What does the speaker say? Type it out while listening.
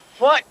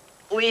What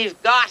we've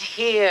got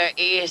here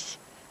is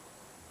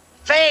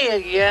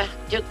failure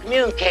to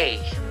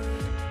communicate.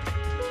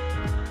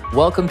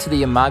 Welcome to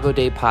the Imago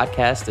Dei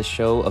podcast, a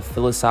show of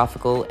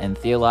philosophical and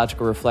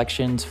theological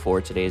reflections for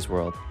today's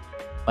world.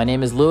 My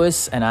name is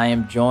Louis, and I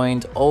am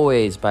joined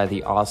always by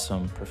the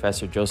awesome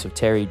Professor Joseph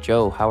Terry.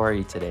 Joe, how are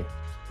you today?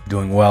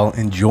 Doing well,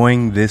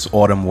 enjoying this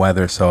autumn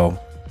weather, so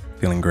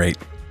feeling great.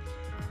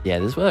 Yeah,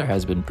 this weather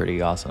has been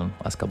pretty awesome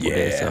last couple of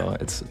days, so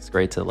it's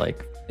great to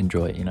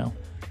enjoy it,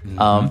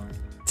 Mm-hmm.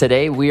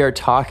 Today we are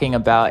talking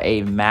about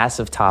a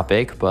massive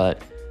topic, but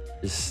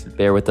just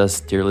bear with us,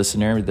 dear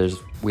listener.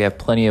 We have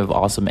plenty of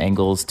awesome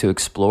angles to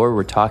explore.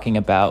 We're talking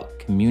about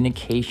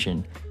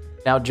communication.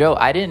 Now, Joe,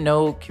 I didn't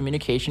know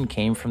communication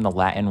came from the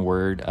Latin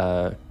word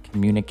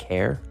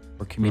communicare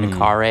or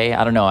communicare.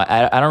 I don't know.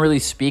 I don't really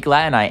speak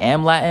Latin. I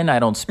am Latin. I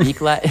don't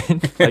speak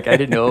Latin. I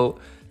didn't know,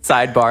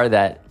 sidebar,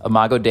 that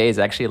Imago Dei is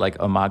actually like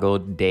Imago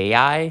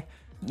Dei.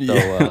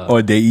 So,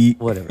 or Dei.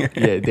 Whatever.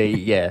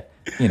 Yeah.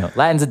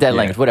 Latin's a dead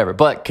language, whatever.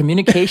 But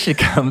communication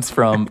comes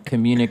from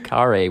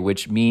communicare,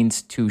 which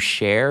means to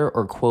share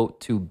or, quote,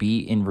 to be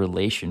in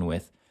relation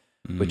with,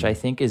 which I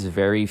think is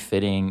very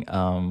fitting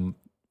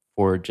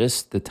for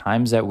just the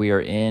times that we are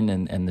in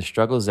and the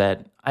struggles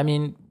that,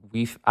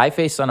 I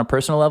face on a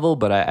personal level,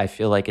 but I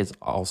feel like it's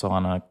also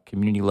on a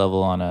community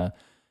level, on a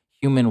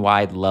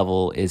human-wide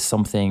level, is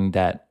something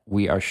that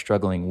we are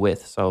struggling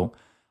with. So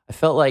I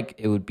felt like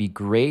it would be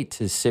great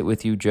to sit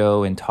with you,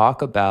 Joe, and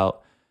talk about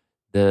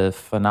the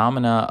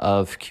phenomena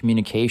of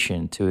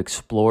communication, to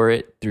explore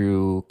it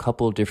through a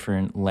couple of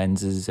different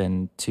lenses,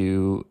 and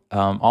to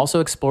also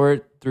explore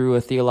it through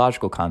a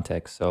theological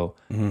context. So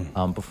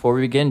before we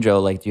begin,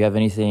 Joe, do you have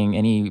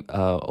any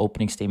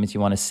opening statements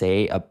you want to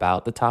say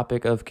about the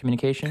topic of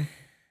communication?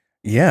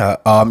 Yeah.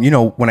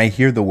 When I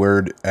hear the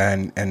word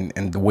and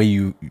the way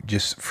you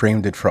just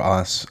framed it for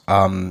us,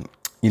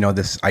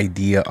 this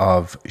idea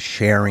of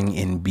sharing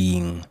in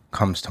being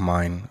comes to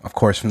mind. Of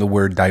course, from the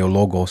word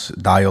dialogos,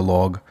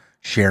 dialogue,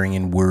 sharing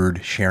in word,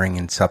 sharing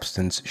in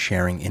substance,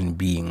 sharing in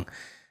being.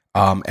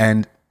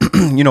 And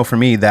for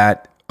me,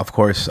 that, of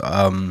course,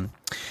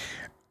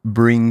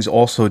 brings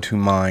also to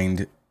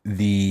mind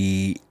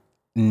the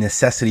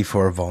necessity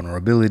for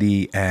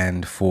vulnerability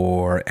and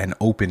for an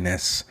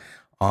openness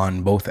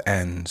on both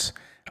ends.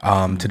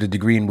 To the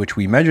degree in which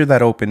we measure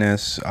that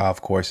openness,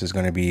 of course, is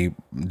going to be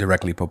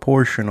directly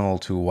proportional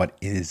to what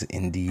is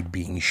indeed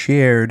being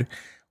shared,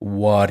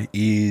 what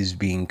is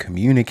being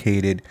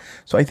communicated.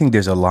 So I think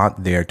there's a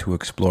lot there to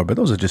explore, but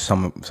those are just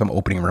some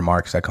opening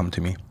remarks that come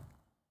to me.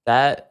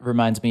 That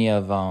reminds me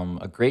of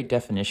a great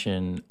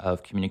definition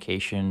of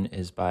communication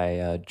is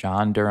by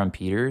John Durham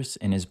Peters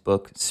in his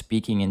book,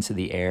 Speaking into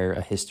the Air,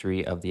 A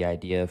History of the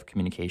Idea of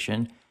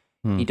Communication.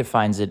 He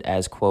defines it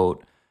as,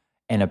 quote,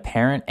 an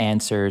apparent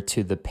answer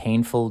to the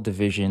painful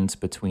divisions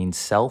between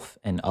self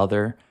and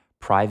other,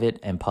 private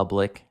and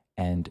public,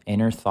 and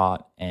inner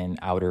thought and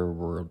outer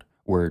word,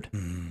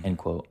 end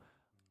quote.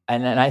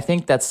 And I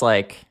think that's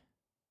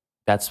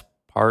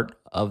part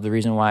of the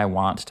reason why I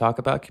want to talk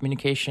about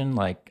communication.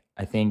 I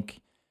think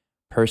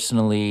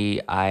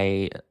personally,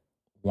 I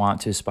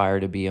want to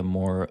aspire to be a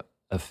more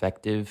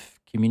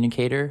effective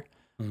communicator,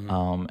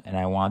 and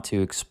I want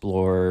to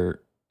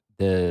explore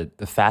the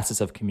facets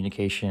of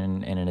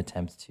communication in an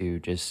attempt to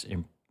just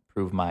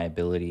improve my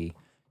ability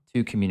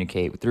to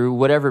communicate through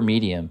whatever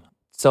medium.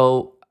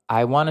 So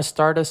I want to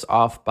start us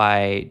off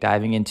by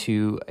diving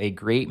into a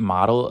great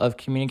model of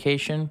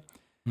communication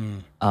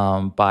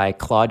by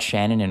Claude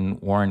Shannon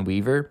and Warren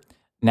Weaver.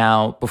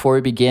 Now, before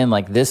we begin,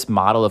 this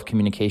model of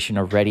communication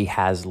already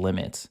has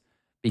limits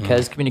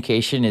because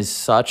communication is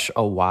such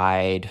a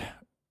wide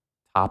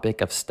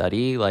topic of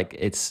study.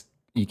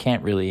 You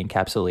can't really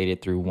encapsulate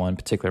it through one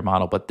particular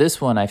model. But this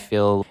one, I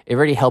feel, it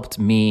already helped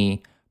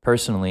me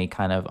personally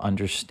kind of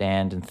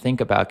understand and think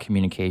about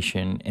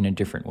communication in a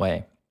different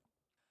way.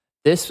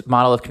 This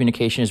model of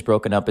communication is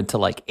broken up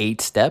into 8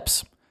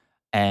 steps.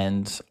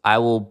 And I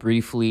will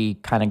briefly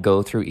kind of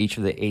go through each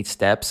of the 8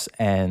 steps,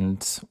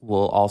 and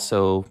we'll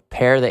also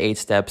pair the 8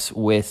 steps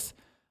with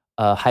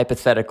a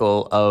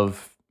hypothetical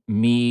of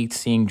me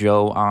seeing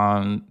Joe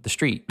on the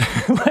street,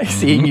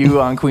 seeing you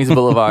on Queens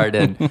Boulevard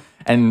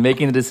and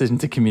making the decision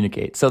to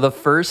communicate. So the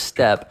first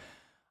step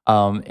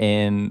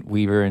in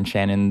Weaver and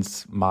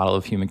Shannon's model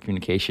of human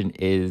communication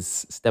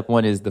is, step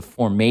 1 is the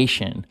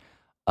formation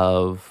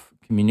of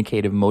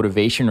communicative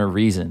motivation or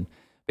reason,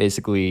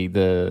 basically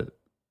the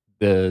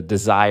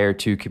desire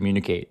to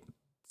communicate.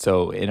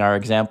 So in our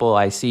example,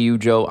 I see you,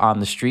 Joe, on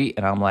the street,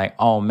 and I'm like,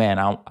 oh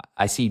man,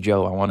 I see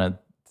Joe. I want to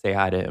say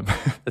hi to him.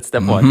 That's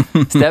step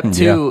 1. Step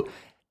 2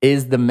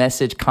 is the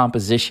message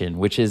composition,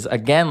 which is,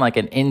 again,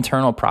 an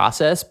internal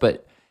process,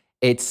 but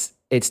it's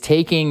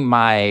taking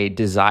my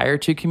desire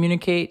to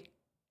communicate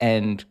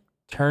and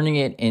turning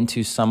it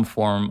into some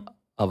form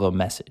of a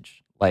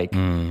message,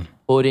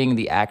 putting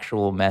the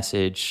actual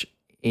message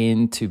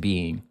into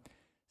being.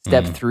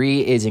 Step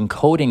 3 is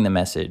encoding the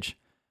message,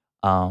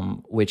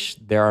 which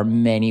there are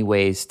many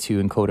ways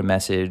to encode a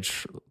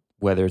message,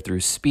 whether through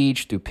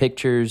speech, through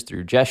pictures,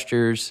 through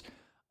gestures.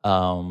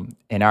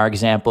 In our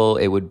example,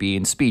 it would be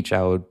in speech.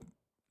 I would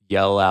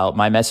yell out,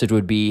 my message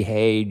would be,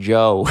 "Hey,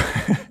 Joe."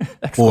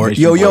 Or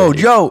yo,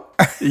 Joe.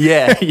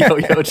 Yeah, yo,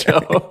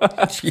 Joe.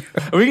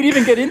 We can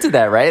even get into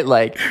that, right?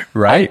 Like,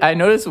 right. I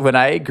notice when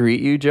I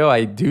greet you, Joe,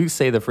 I do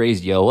say the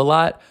phrase yo a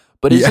lot,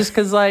 but it's just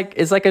because like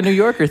it's like a New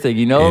Yorker thing,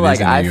 you know?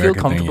 Like I feel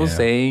comfortable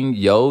saying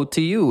yo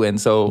to you. And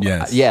so,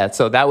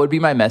 so that would be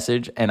my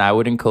message, and I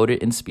would encode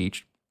it in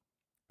speech.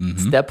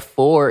 Mm-hmm. Step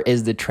 4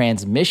 is the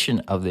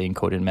transmission of the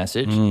encoded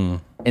message.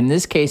 In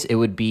this case, it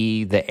would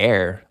be the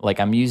air. Like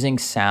I'm using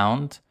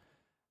sound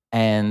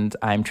and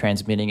I'm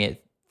transmitting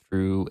it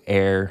through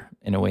air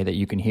in a way that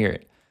you can hear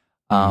it.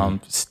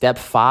 Step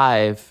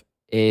 5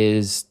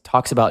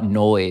 talks about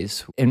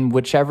noise in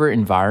whichever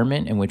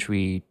environment in which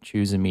we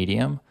choose a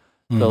medium.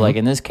 So like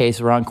in this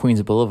case, we're on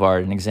Queens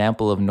Boulevard. An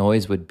example of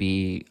noise would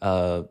be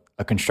a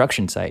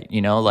construction site,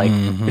 you know, like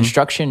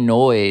construction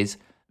noise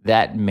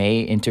that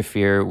may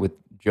interfere with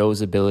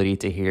Joe's ability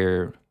to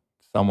hear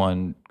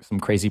some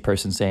crazy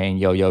person saying,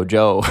 yo,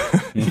 Joe,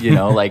 you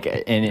know, like,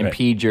 and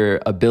impede your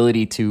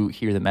ability to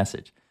hear the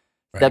message.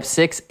 Step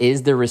 6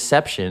 is the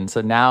reception.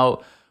 So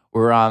now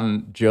we're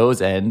on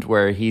Joe's end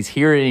where he's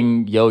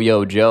hearing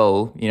yo,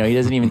 Joe. You know, he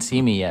doesn't even see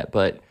me yet,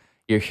 but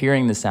you're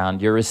hearing the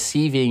sound. You're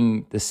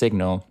receiving the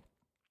signal.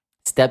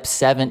 Step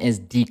 7 is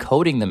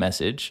decoding the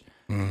message.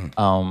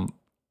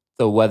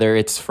 So whether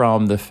it's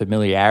from the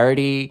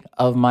familiarity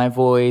of my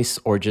voice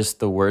or just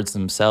the words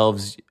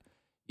themselves,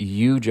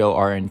 you, Joe,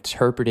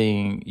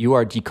 you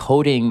are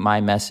decoding my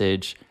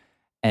message.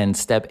 And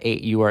step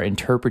 8, you are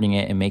interpreting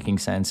it and making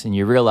sense. And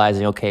you're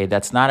realizing, okay,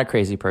 that's not a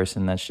crazy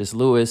person. That's just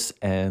Lewis.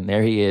 And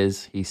there he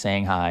is. He's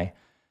saying hi.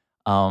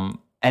 And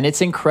it's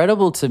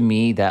incredible to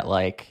me that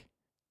like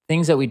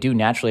things that we do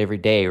naturally every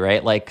day,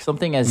 right? Like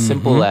something as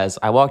simple as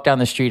I walk down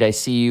the street, I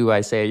see you,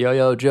 I say,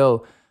 yo,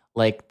 Joe.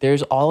 Like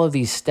there's all of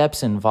these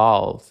steps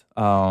involved.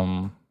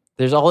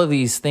 There's all of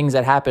these things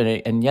that happen.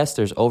 And yes,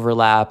 there's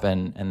overlap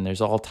and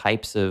there's all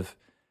types of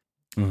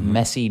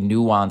messy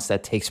nuance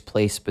that takes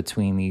place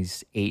between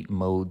these 8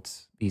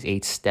 modes, these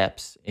 8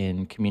 steps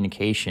in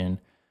communication.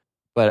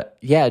 But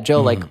yeah,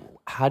 Joe, like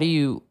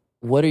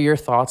what are your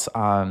thoughts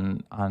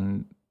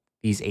on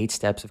these 8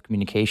 steps of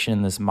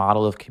communication, this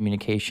model of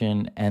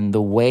communication, and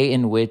the way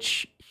in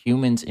which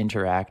humans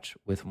interact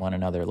with one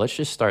another? Let's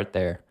just start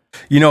there.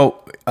 You know,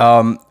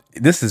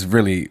 this is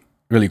really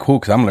cool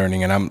because I'm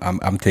learning and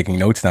I'm taking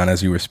notes down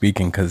as you were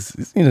speaking because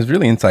it's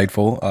really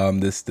insightful.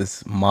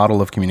 This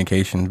model of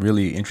communication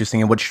really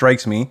interesting, and what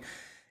strikes me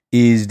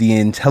is the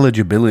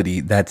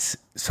intelligibility that's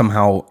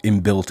somehow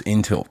inbuilt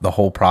into the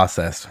whole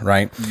process,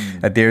 right?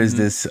 That there's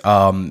this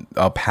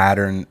a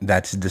pattern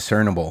that's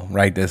discernible,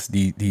 right?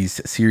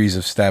 These series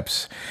of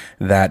steps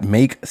that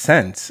make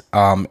sense,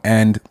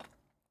 and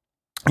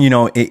you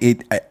know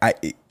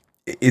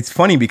it's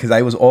funny because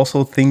I was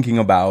also thinking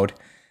about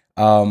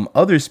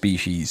other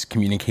species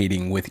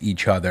communicating with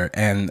each other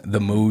and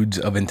the modes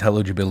of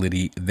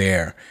intelligibility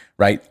there,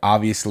 right?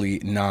 Obviously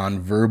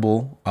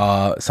non-verbal,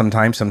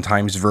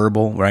 sometimes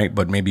verbal, right?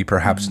 But maybe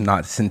perhaps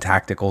not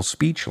syntactical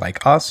speech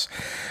like us,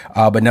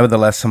 but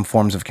nevertheless some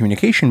forms of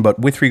communication. But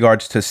with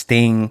regards to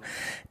staying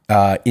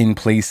in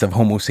place of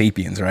Homo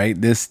sapiens, right?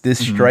 This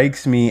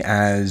strikes me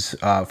as,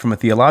 from a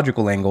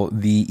theological angle,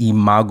 the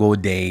imago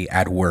Dei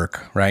at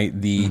work, right?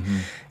 The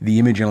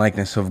image and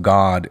likeness of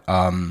God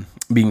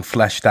being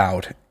fleshed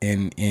out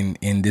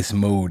in this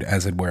mode,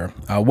 as it were.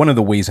 One of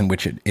the ways in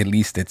which at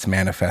least it's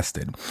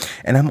manifested.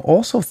 And I'm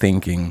also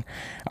thinking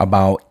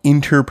about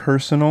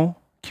interpersonal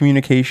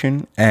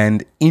communication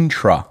and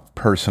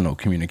intrapersonal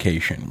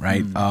communication,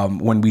 right?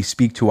 When we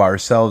speak to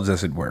ourselves,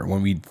 as it were,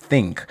 when we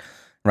think,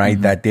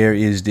 right, that there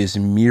is this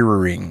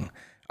mirroring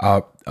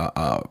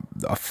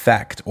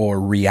effect or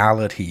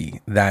reality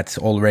that's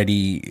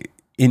already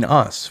in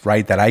us,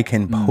 right? That I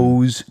can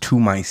pose to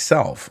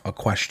myself a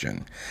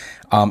question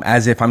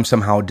as if I'm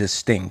somehow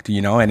distinct,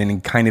 you know, and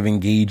then kind of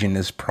engage in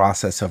this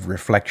process of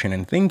reflection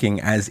and thinking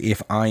as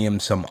if I am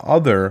some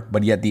other,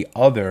 but yet the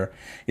other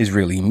is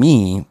really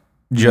me.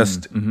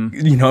 Just,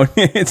 you know,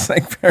 it's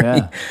like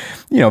very,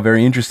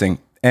 very interesting.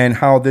 And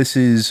how this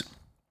is,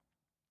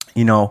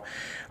 you know,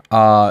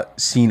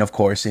 seen, of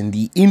course, in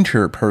the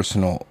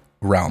interpersonal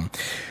realm.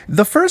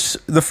 The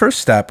first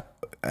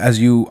step, as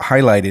you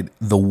highlighted,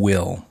 the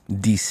will,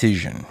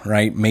 decision,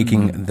 right?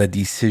 Making the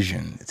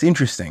decision. It's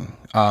interesting.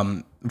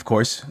 Of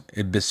course,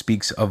 it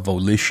bespeaks of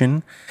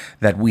volition,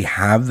 that we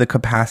have the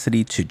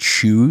capacity to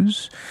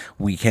choose.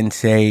 We can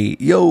say,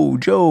 yo,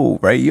 Joe,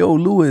 right? Yo,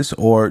 Lewis,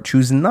 or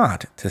choose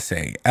not to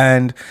say.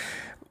 And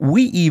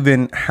we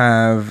even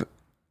have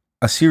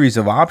a series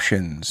of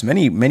options,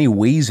 many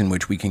ways in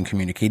which we can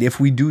communicate if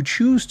we do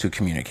choose to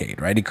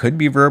communicate, right? It could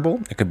be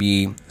verbal, it could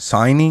be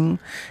signing,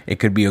 it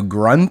could be a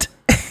grunt,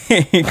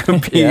 it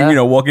could be, you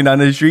know, walking down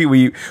the street,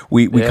 we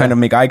kind of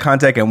make eye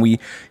contact and we,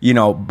 you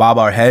know, bob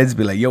our heads,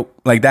 be like, yo,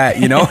 like that,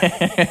 you know?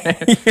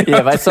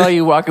 If I saw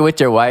you walking with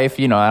your wife,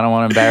 you know, I don't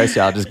want to embarrass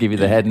you, I'll just give you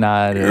the head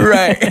nod.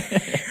 Right.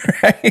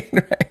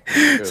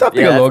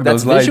 Something along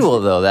that's those lines. visual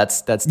though.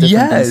 That's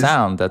different than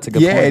sound. That's a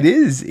good point. Yeah, it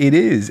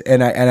is.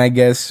 And I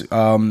guess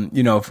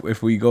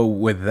if we go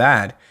with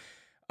that,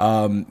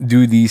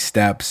 do these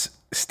steps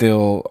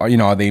still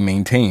are they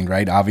maintained,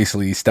 right?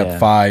 Obviously step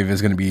 5 is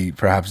going to be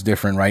perhaps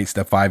different, right?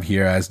 Step 5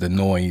 here as the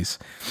noise.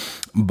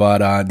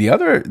 But the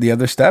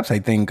other steps, I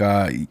think,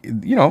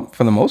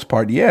 for the most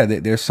part,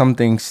 there's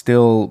something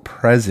still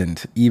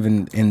present,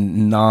 even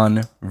in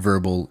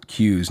non-verbal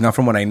cues. Now,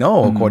 from what I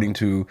know, according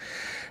to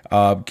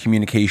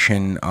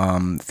communication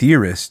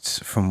theorists,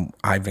 from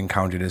I've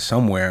encountered it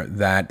somewhere,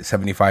 that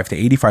 75 to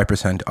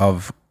 85%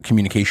 of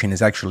communication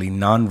is actually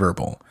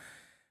non-verbal.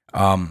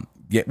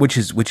 Which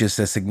is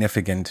a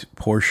significant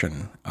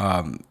portion.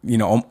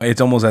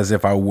 It's almost as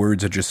if our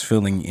words are just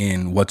filling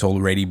in what's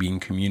already being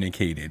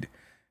communicated,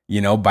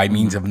 by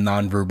means of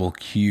nonverbal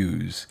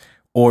cues,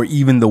 or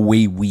even the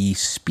way we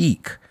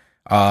speak,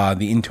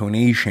 the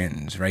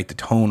intonations, right, the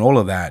tone, all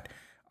of that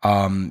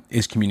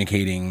is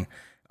communicating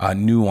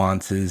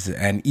nuances.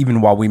 And even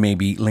while we may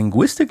be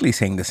linguistically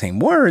saying the same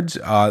words,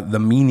 the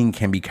meaning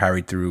can be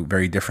carried through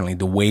very differently,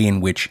 the way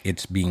in which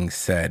it's being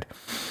said.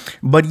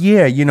 But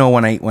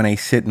when I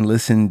sit and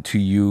listen to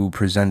you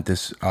present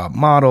this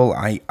model,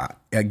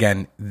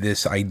 again,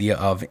 this idea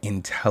of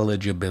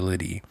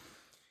intelligibility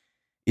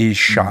is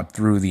shot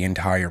through the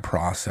entire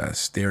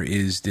process. There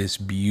is this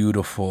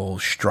beautiful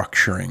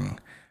structuring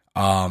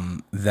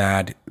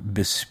that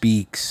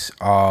bespeaks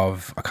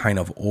of a kind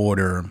of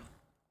order,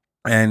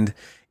 and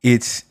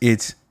it's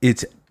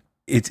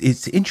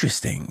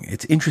interesting.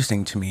 It's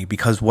interesting to me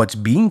because what's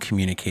being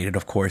communicated,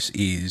 of course,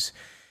 is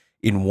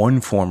in one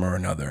form or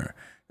another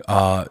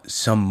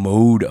some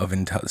mode of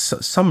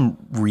some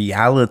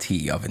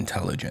reality of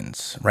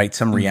intelligence, right?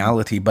 Some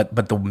reality, but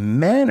the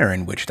manner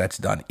in which that's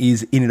done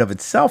is in and of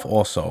itself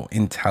also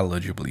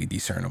intelligibly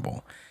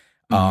discernible.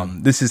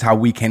 This is how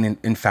we can,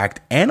 in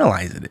fact,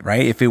 analyze it,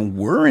 right? If it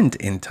weren't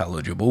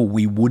intelligible,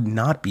 we would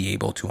not be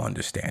able to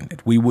understand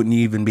it. We wouldn't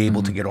even be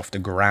able to get off the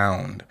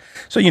ground.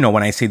 So,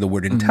 when I say the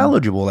word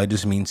intelligible, I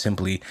just mean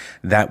simply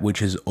that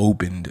which is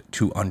opened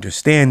to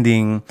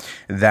understanding,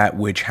 that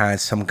which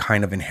has some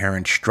kind of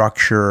inherent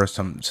structure,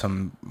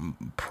 some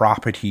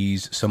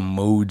properties, some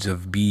modes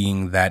of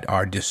being that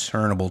are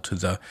discernible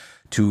to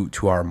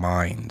our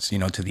minds,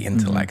 to the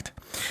intellect.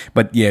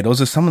 But those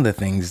are some of the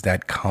things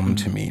that come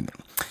to me.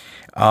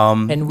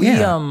 And we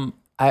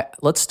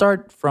let's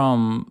start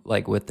from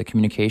with the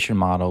communication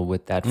model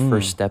with that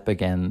first step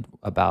again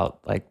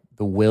about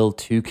the will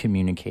to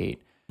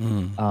communicate.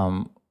 When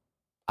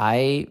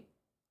I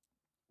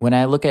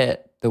look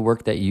at the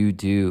work that you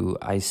do,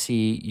 I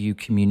see you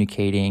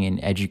communicating and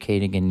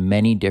educating in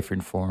many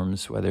different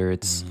forms, whether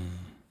it's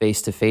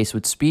face-to-face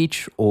with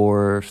speech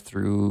or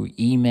through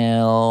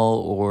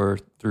email or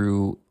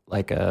through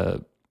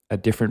a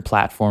different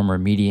platform or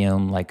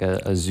medium like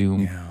a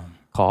Zoom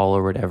call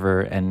or whatever.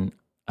 And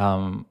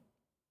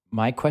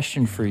my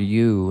question for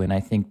you, and I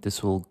think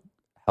this will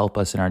help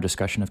us in our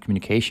discussion of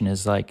communication,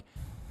 is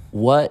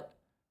what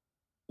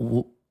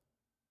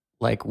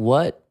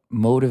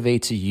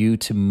motivates you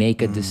to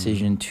make a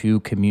decision to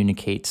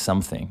communicate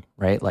something,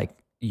 right?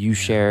 You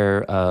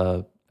share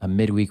a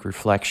midweek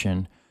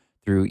reflection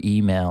through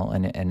email,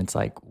 and it's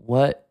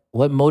what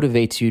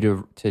motivates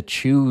you to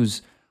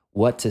choose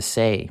what to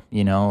say,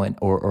 and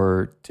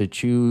or to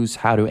choose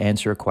how to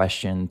answer a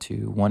question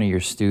to one of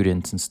your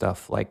students and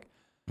stuff.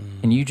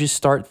 Can you just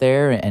start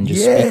there and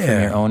just speak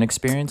from your own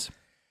experience?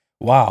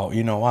 Wow,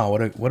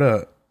 what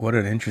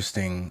an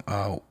interesting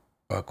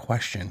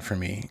question for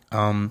me.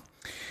 My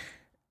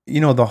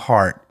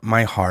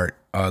heart,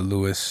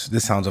 Louis.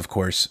 This sounds, of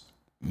course,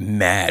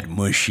 mad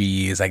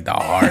mushy. Is the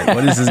heart.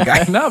 What is this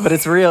guy? No, but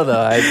it's real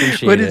though. I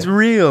appreciate it. But it's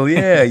real,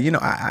 yeah.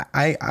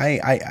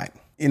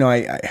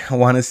 I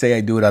want to say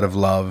I do it out of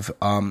love.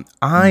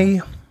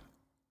 I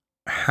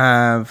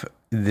have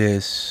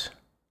this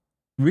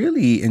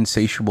really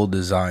insatiable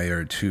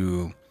desire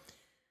to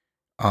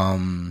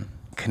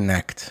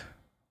connect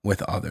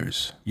with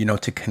others,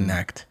 to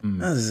connect.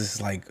 This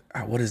is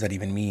what does that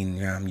even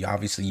mean? I'm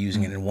obviously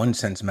using it in one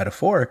sense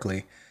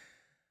metaphorically,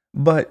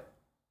 but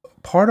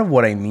part of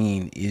what I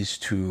mean is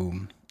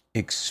to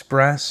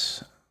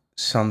express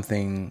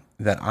something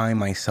that I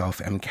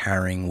myself am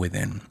carrying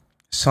within.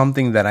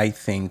 Something that I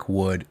think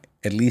would,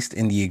 at least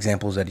in the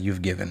examples that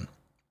you've given,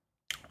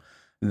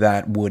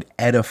 that would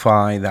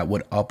edify, that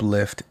would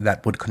uplift,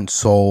 that would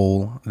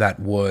console, that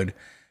would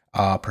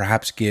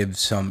perhaps give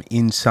some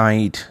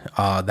insight,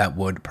 that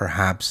would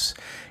perhaps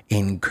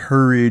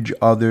encourage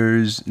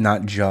others,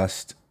 not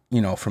just,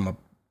 from a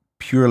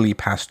purely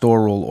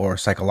pastoral or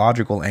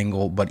psychological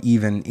angle, but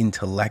even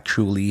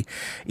intellectually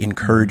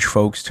encourage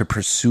folks to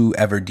pursue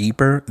ever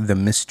deeper the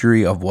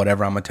mystery of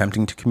whatever I'm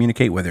attempting to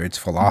communicate, whether it's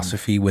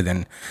philosophy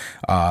within,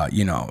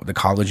 the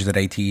college that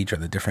I teach or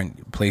the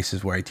different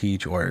places where I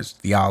teach, or is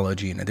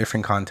theology in a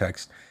different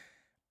context.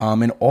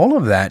 And all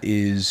of that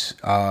is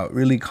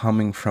really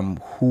coming from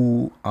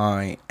who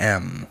I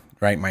am,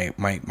 right?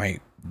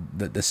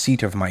 The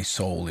seat of my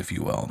soul, if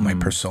you will, my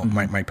person,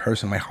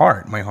 my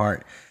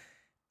heart.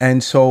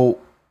 And so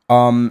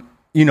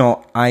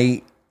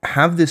I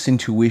have this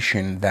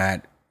intuition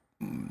that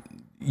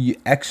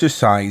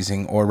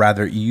exercising, or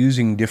rather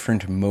using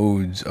different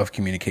modes of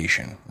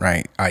communication,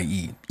 right?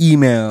 i.e.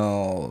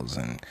 emails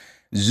and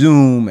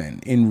Zoom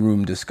and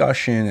in-room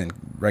discussion and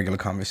regular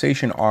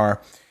conversation are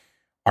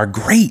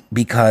great,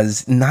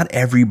 because not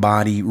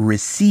everybody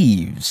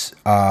receives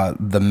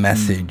the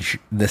message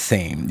the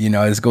same.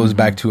 This goes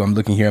back to, I'm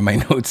looking here at my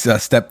notes,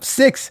 step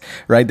 6,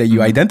 right? That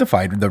you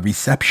identified, the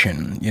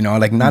reception,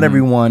 like not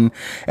everyone,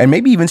 and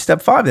maybe even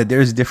step 5, that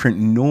there's different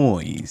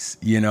noise,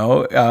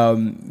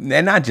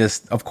 and not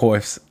just, of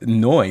course,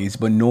 noise,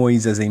 but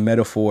noise as a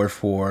metaphor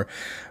for,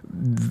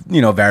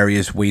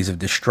 various ways of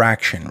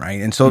distraction, right?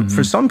 And so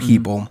for some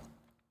people,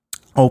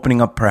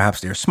 opening up perhaps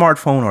their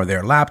smartphone or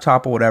their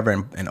laptop or whatever,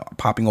 and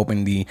popping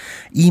open the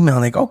email,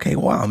 like, okay,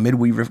 wow,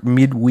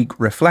 midweek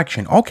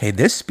reflection. Okay,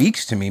 this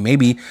speaks to me.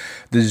 Maybe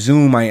the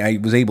Zoom, I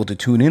was able to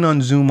tune in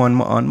on Zoom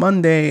on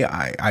Monday.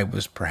 I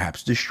was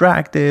perhaps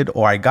distracted,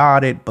 or I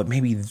got it, but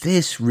maybe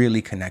this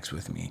really connects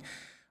with me.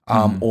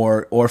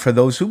 Or for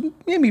those who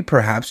maybe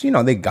perhaps,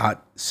 they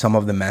got some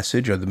of the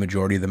message or the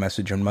majority of the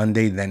message on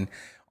Monday, then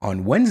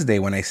on Wednesday,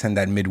 when I send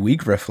that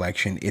midweek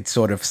reflection, it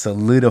sort of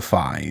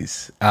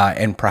solidifies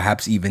and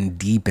perhaps even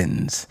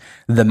deepens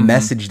the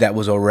message that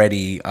was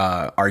already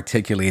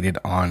articulated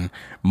on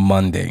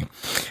Monday.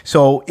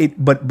 So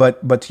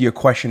but to your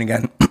question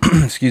again,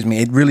 excuse me,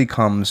 it really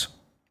comes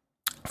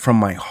from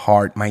my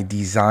heart, my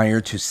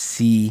desire to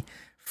see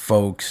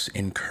folks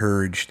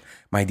encouraged,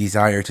 my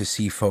desire to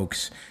see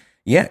folks,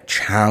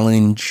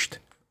 challenged,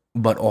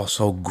 but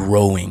also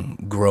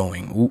growing,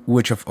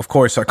 which of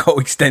course are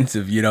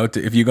coextensive,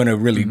 if you're going to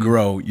really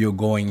grow, you're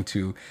going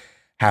to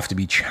have to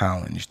be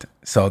challenged.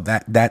 So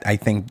that I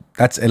think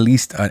that's at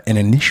least an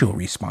initial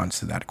response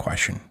to that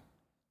question.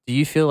 Do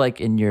you feel like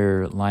in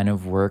your line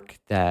of work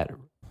that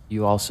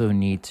you also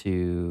need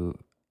to,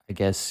 I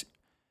guess,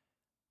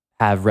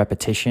 have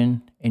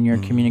repetition in your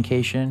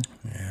communication?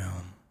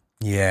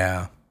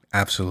 Yeah,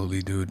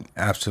 absolutely, dude.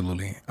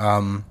 Absolutely.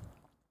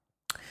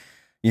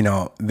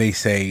 They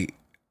say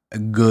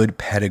good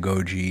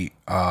pedagogy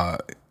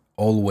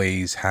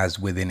always has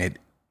within it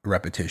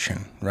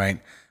repetition,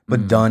 right?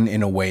 But done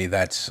in a way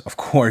that's, of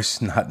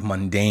course, not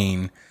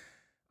mundane.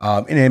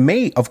 And it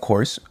may, of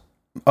course,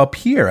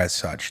 appear as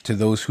such to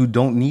those who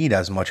don't need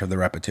as much of the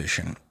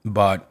repetition.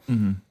 But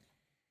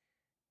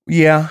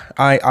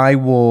I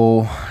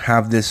will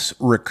have this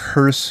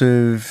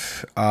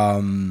recursive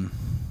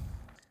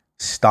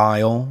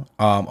style,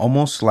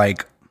 almost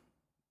like,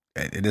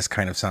 this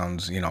kind of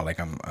sounds, like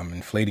I'm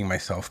inflating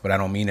myself, but I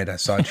don't mean it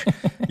as such.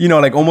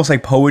 Like almost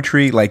like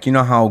poetry, like,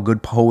 how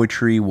good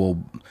poetry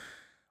will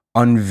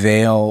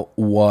unveil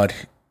what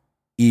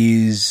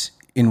is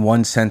in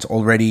one sense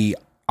already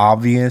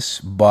obvious,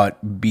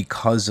 but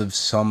because of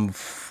some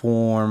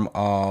form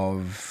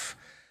of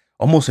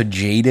almost a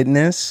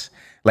jadedness,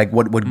 like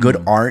what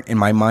good art in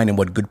my mind and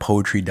what good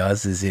poetry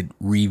does is it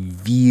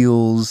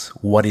reveals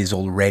what is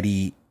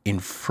already in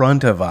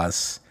front of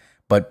us,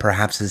 but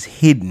perhaps is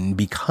hidden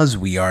because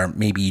we are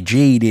maybe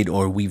jaded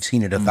or we've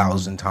seen it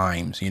 1,000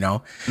 times,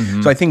 So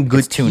I think good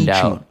it's tuned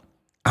teaching.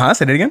 out.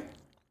 Say that again?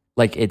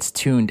 Like it's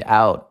tuned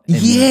out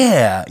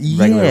in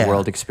regular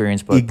world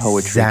experience, but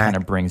poetry kind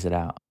of brings it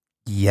out.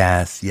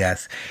 Yes.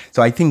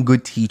 So I think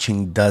good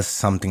teaching does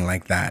something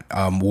like that,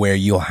 where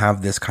you'll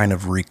have this kind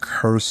of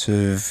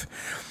recursive,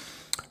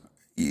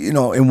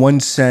 in one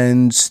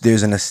sense,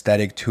 there's an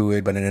aesthetic to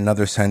it, but in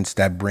another sense,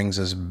 that brings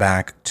us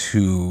back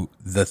to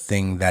the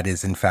thing that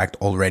is, in fact,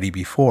 already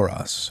before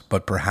us,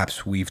 but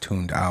perhaps we've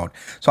tuned out.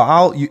 So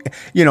and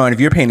if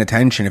you're paying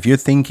attention, if you're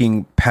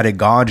thinking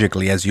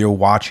pedagogically as you're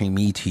watching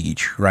me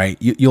teach, right,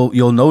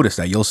 you'll notice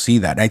that, you'll see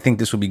that. And I think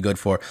this would be good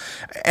for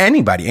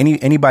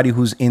anybody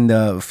who's in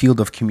the field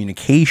of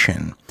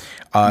communication.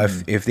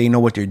 If they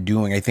know what they're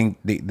doing, I think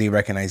they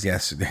recognize,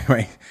 yes,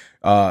 right,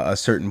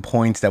 certain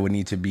points that would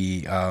need to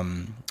be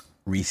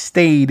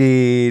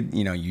restated.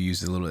 You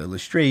use a little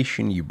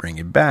illustration, you bring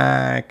it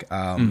back.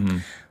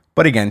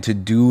 But again, to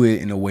do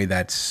it in a way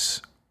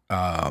that's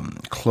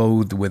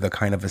clothed with a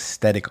kind of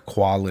aesthetic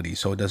quality,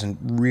 so it doesn't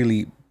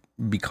really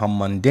become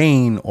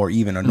mundane or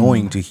even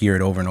annoying to hear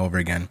it over and over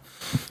again.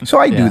 So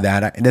I do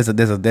that. There's a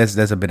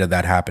bit of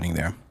that happening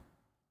there.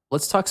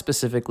 Let's talk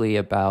specifically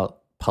about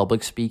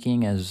public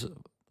speaking as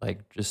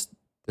like just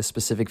the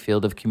specific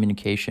field of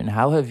communication.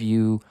 How have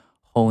you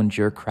honed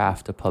your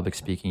craft of public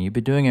speaking? You've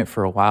been doing it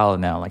for a while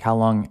now. Like, how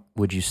long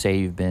would you say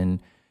you've been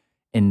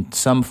in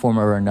some form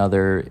or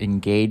another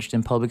engaged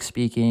in public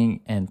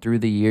speaking? And through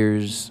the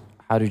years,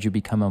 how did you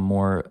become a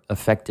more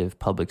effective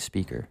public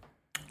speaker?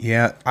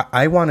 Yeah,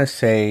 I want to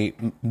say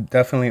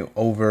definitely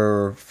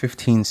over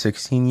 15,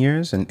 16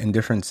 years in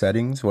different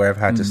settings where I've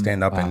had to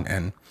stand up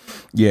and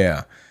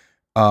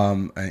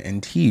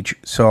teach.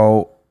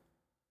 So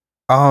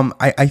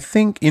I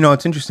think,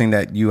 it's interesting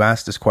that you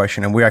asked this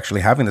question, and we're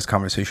actually having this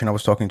conversation. I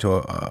was talking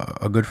to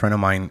a good friend of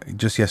mine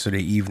just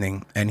yesterday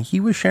evening, and he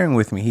was sharing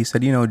with me. He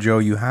said, Joe,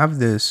 you have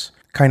this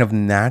kind of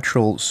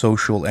natural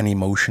social and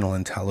emotional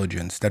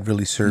intelligence that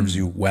really serves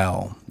you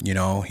well. You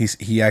know,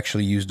 he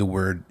actually used the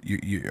word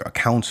you a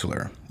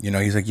counselor. You know,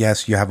 he's like,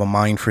 yes, you have a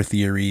mind for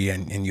theory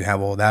and you have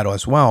all that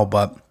as well,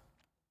 but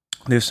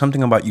there's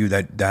something about you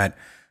that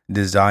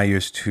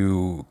desires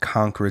to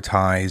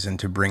concretize and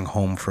to bring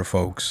home for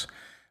folks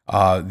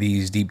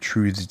these deep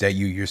truths that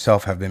you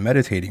yourself have been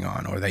meditating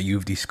on or that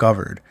you've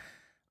discovered.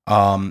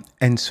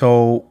 And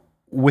so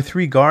with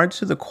regards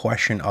to the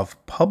question of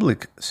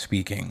public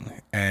speaking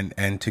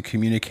and to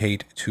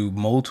communicate to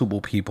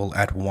multiple people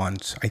at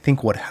once, I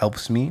think what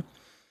helps me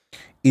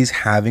is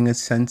having a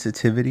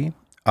sensitivity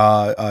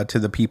to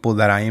the people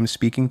that I am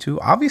speaking to.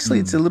 Obviously,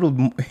 it's a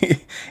little,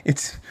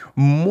 it's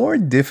more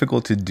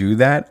difficult to do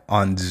that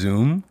on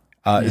Zoom,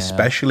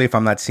 especially if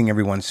I'm not seeing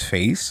everyone's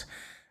face.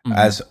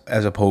 As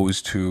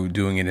opposed to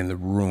doing it in the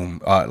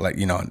room, like,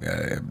 you know,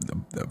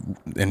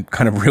 in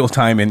kind of real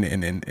time,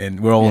 and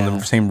we're all in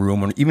the same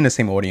room, or even the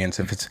same audience.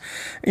 If it's,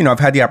 you know, I've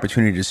had the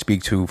opportunity to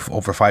speak to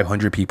over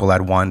 500 people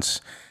at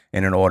once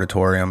in an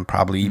auditorium,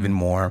 probably even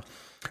more.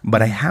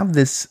 But I have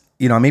this,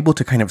 you know, I'm able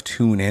to kind of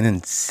tune in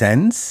and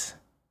sense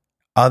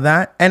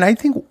that, and I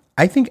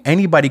think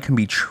anybody can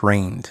be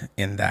trained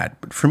in that.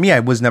 But for me, I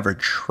was never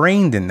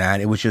trained in that.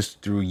 It was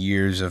just through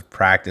years of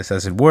practice,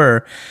 as it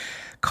were,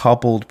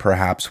 coupled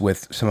perhaps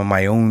with some of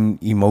my own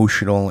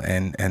emotional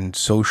and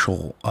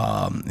social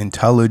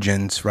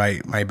intelligence,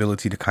 right? My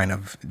ability to kind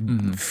of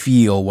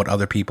feel what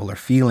other people are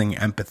feeling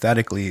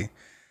empathetically,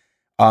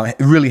 it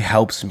really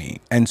helps me.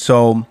 And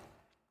so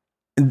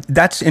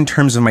that's in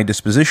terms of my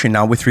disposition.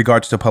 Now, with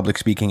regards to public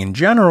speaking in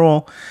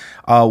general,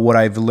 what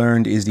I've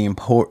learned is the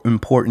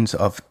importance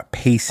of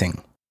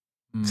pacing.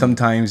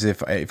 Sometimes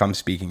if I'm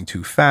speaking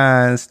too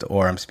fast,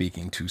 or I'm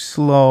speaking too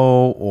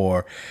slow,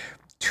 or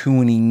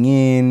tuning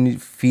in,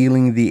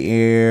 feeling the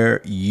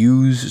air,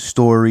 use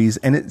stories.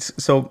 And it's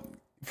so,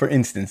 for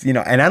instance, you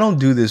know, and I don't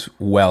do this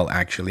well,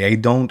 actually. I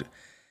don't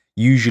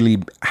usually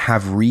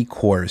have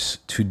recourse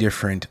to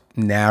different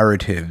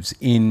narratives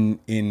in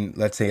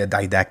let's say a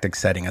didactic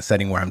setting, a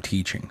setting where I'm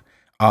teaching.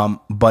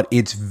 But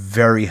it's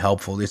very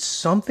helpful. It's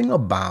something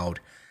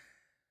about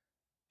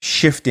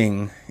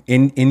shifting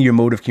in your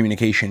mode of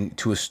communication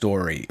to a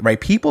story, right?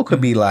 People could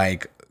be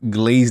like,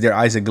 their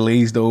eyes are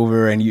glazed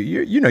over, and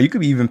you know, you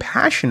could be even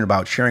passionate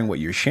about sharing what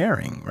you're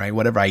sharing, right?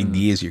 Whatever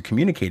ideas you're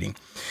communicating.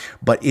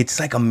 But it's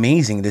like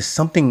amazing. There's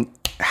something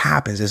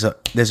happens.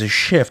 There's a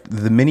shift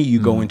the minute you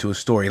go into a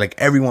story. Like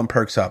everyone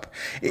perks up.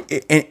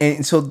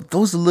 And so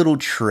those little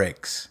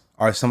tricks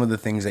are some of the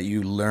things that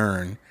you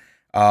learn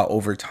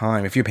over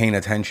time if you're paying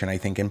attention, I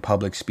think, in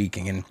public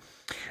speaking. And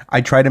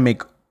I try to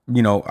make,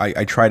 you know,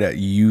 I try to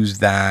use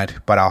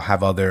that, but I'll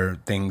have other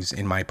things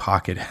in my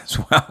pocket as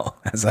well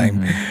as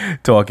I'm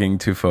talking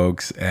to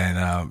folks.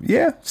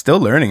 And still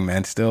learning,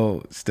 man.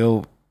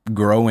 Still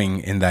growing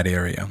in that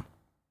area.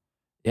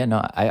 Yeah,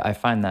 no, I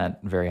find that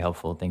very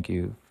helpful. Thank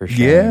you for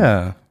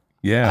sharing.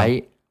 Yeah.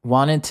 I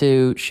wanted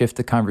to shift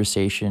the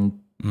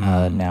conversation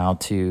now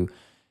to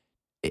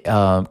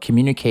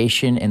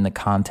communication in the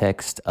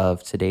context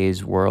of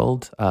today's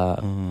world.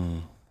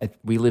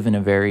 We live in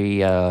a very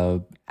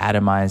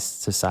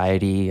atomized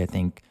society. I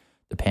think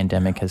the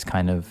pandemic has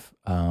kind of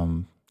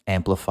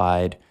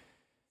amplified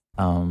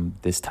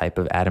this type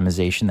of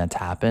atomization that's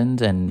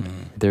happened. And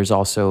there's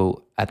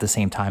also, at the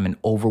same time, an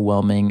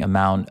overwhelming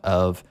amount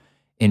of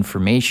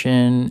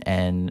information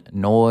and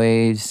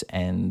noise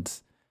and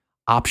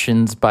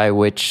options by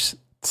which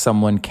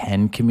someone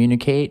can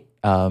communicate,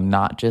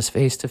 not just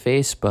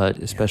face-to-face, but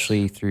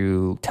especially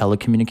through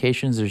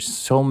telecommunications. There's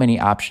so many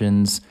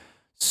options,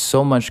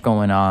 so much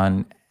going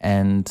on.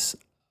 And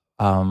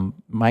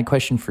my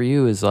question for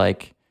you is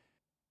like,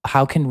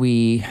 how can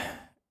we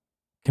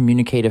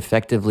communicate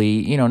effectively?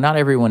 You know, not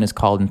everyone is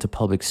called into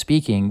public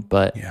speaking,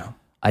 but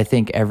I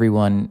think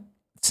everyone,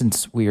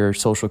 since we are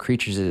social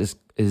creatures,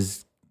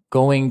 is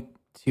going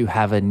to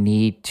have a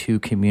need to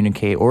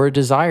communicate or a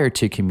desire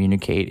to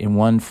communicate in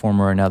one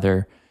form or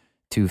another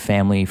to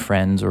family,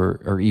 friends,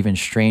 or even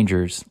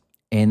strangers.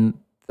 In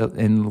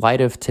light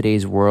of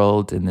today's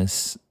world, in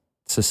this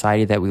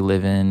society that we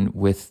live in,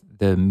 with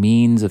the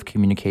means of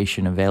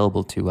communication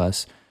available to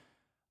us,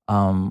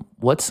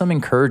 what's some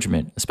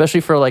encouragement, especially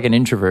for like an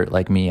introvert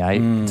like me? I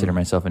consider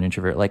myself an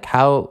introvert. Like,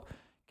 how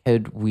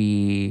could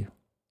we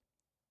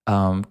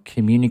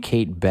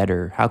communicate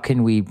better? How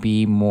can we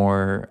be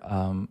more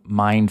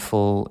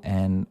mindful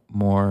and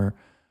more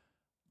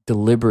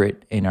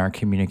deliberate in our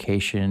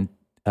communication,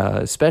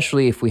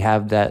 especially if we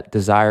have that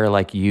desire,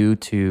 like you,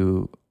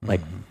 to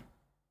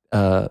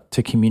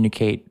to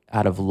communicate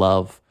out of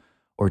love,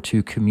 or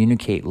to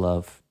communicate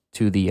love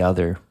to the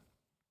other?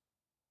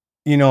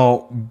 You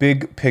know,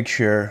 big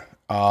picture,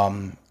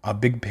 a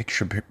big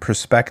picture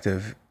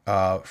perspective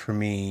for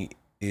me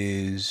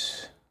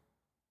is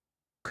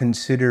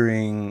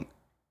considering,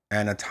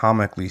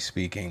 anatomically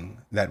speaking,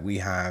 that we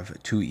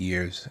have 2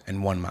 ears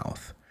and 1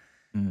 mouth.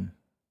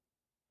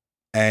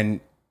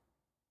 And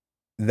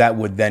that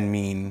would then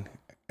mean,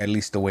 at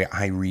least the way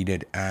I read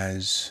it,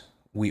 as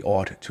we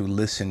ought to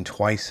listen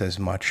twice as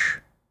much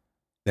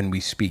than we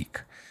speak.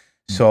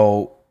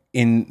 So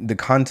in the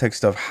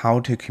context of how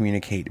to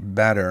communicate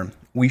better,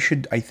 we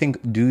should, I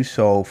think, do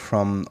so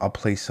from a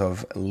place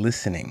of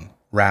listening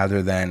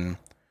rather than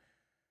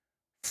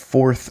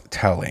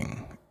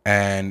forthtelling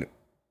and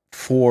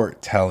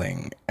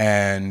foretelling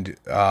and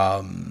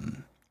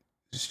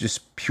it's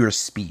just pure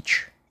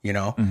speech, you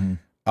know?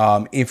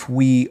 If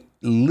we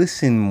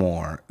listen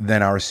more,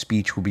 then our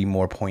speech will be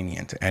more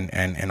poignant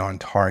and on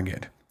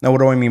target. Now, what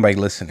do I mean by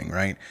listening,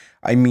 right?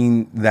 I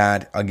mean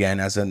that, again,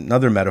 as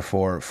another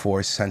metaphor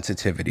for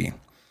sensitivity.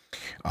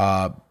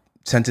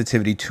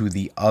 Sensitivity to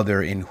the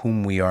other in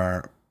whom we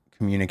are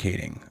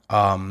communicating.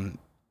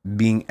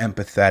 Being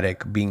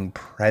empathetic, being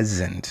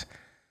present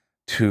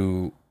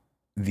to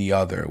the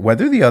other,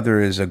 whether the other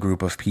is a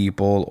group of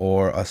people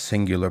or a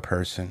singular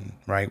person,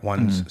 right?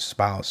 One's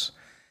spouse.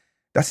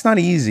 That's not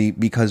easy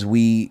because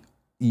we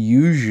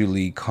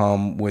usually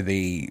come with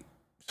a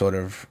sort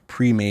of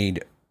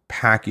pre-made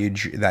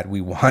package that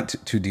we want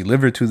to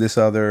deliver to this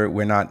other.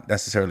 We're not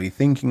necessarily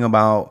thinking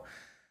about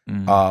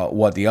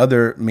what the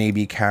other may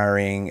be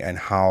carrying and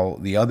how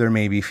the other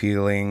may be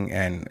feeling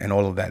and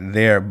all of that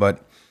there.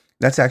 But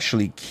that's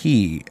actually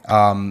key.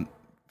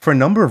 For a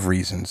number of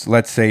reasons.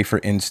 Let's say, for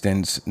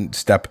instance,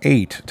 step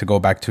 8, to go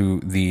back to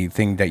the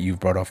thing that you've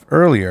brought up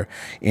earlier,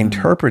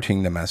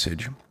 interpreting the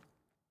message.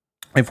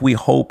 If we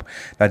hope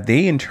that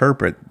they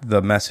interpret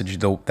the message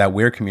that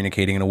we're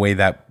communicating in a way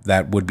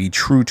that would be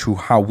true to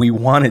how we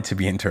want it to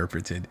be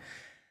interpreted,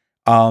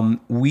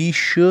 we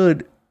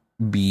should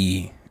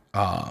be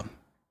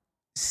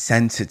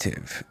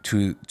sensitive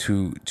to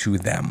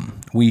them.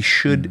 We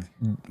should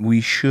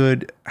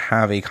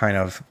have a kind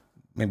of,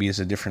 maybe it's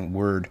a different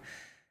word.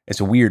 It's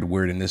a weird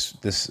word in this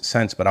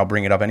sense, but I'll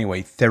bring it up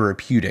anyway.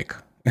 Therapeutic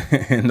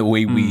in the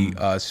way we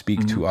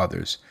speak to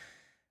others.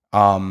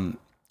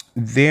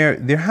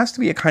 There has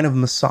to be a kind of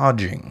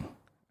massaging,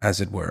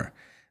 as it were.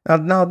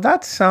 Now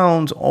that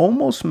sounds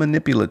almost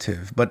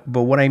manipulative, but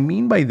what I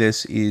mean by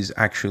this is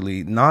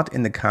actually not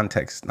in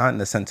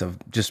the sense of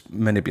just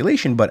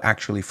manipulation, but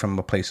actually from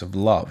a place of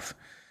love,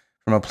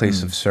 from a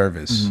place of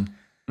service.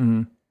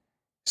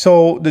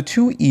 So the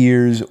 2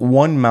 ears,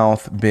 1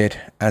 mouth bit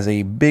as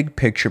a big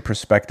picture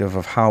perspective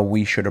of how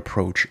we should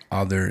approach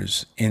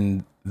others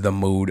in the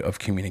mode of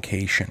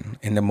communication,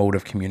 in the mode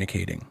of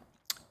communicating.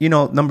 You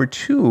know, number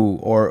 2,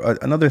 or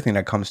another thing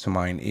that comes to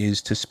mind,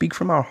 is to speak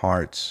from our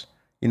hearts.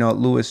 You know,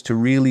 Lewis, to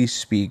really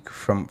speak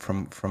from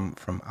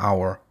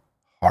our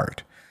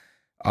heart,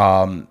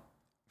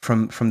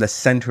 from the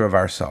center of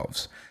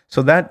ourselves.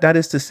 So that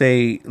is to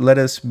say, let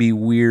us be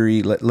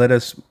weary. Let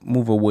us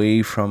move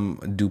away from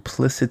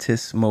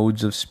duplicitous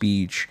modes of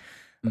speech.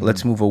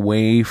 Let's move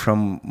away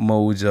from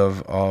modes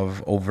of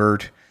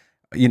overt,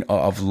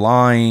 of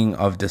lying,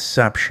 of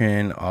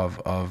deception,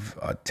 of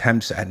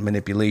attempts at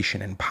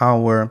manipulation and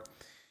power.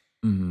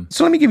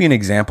 So let me give you an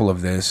example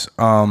of this.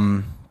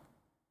 I'm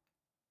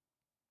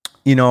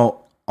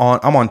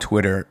on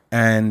Twitter,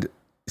 and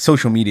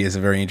social media is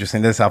very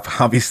interesting. This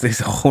obviously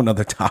is a whole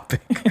nother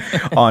topic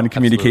on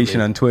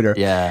communication on Twitter.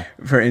 Yeah.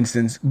 For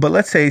instance, but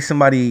let's say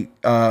somebody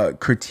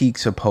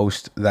critiques a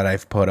post that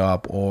I've put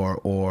up,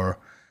 or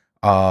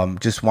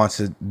just wants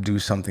to do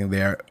something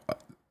there.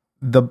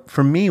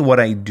 For me, what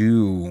I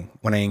do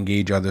when I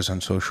engage others on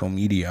social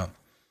media,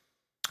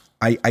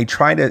 I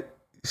try to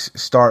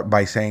start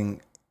by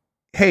saying,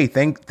 "Hey,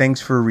 thanks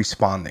for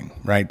responding."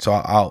 Right. So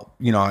I'll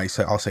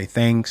say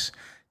thanks.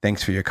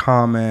 Thanks for your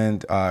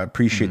comment.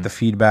 Appreciate the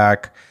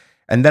feedback.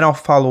 And then I'll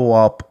follow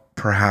up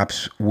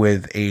perhaps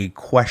with a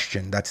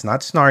question that's not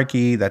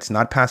snarky, that's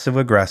not passive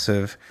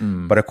aggressive,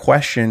 but a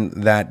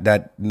question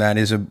that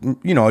is a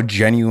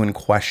genuine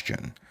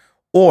question.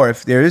 Or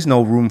if there is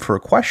no room for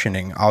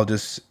questioning, I'll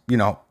just,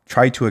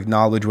 try to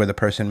acknowledge where the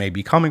person may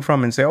be coming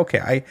from and say,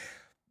 okay,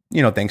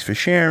 thanks for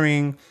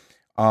sharing.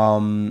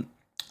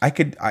 I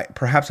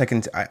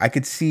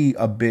could see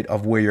a bit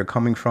of where you're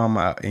coming from,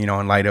 in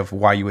light of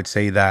why you would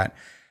say that.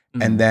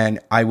 And then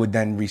I would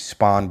then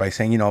respond by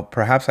saying,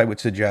 perhaps I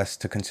would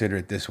suggest to consider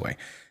it this way.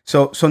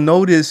 So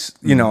notice,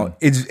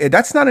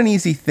 that's not an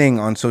easy thing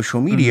on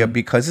social media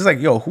because it's like,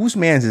 whose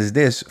man's is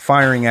this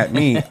firing at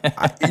me?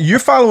 You're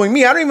following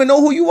me. I don't even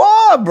know who you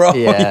are, bro. Yeah.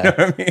 You know what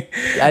I mean?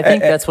 I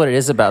think that's what it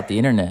is about the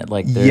internet.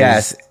 Like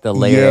there's the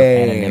layer of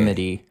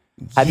anonymity.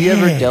 Have you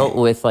ever dealt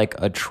with like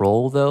a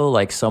troll though?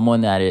 Like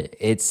someone that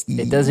it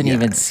doesn't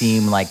even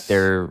seem like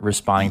they're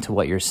responding to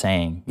what you're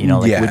saying.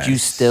 Would you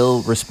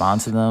still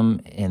respond to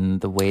them in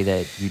the way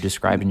that you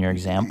described in your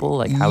example?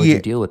 Like how would you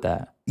deal with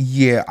that?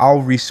 Yeah,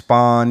 I'll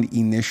respond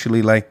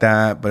initially like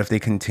that, but if they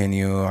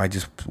continue, I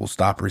just will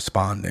stop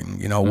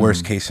responding.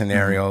 Worst case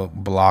scenario,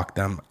 block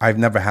them. I've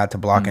never had to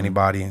block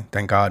anybody,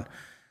 thank God.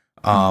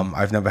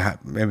 I've never had,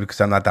 maybe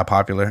because I'm not that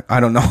popular. I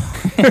don't know.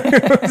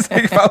 It's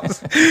like if I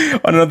was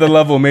on another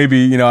level,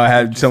 maybe, I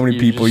had so many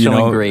people,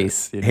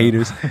 grace,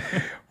 haters.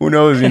 Who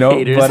knows,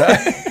 Haters.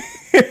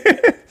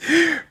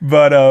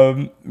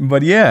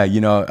 but yeah,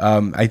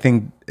 I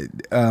think,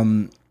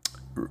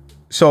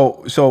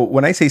 so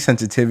when I say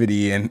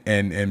sensitivity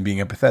and being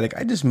empathetic,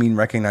 I just mean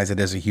recognize it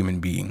as a human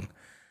being.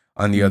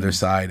 on the other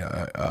side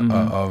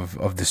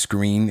of the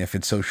screen, if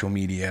it's social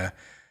media,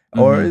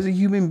 or as a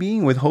human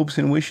being with hopes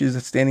and wishes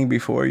that's standing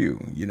before you,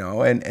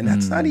 and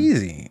that's not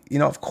easy.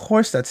 Of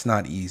course that's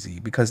not easy,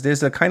 because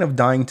there's a kind of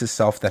dying to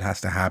self that has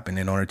to happen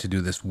in order to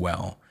do this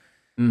well.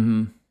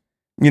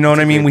 You know what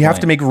I mean? We have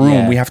to make room.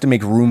 Yeah. We have to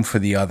make room for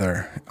the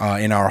other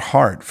in our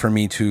heart, for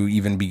me to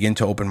even begin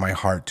to open my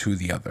heart to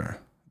the other.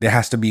 There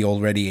has to be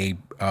already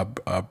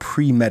a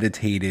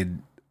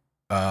premeditated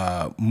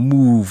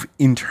move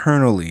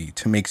internally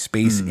to make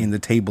space in the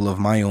table of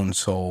my own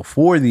soul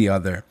for the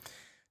other,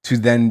 to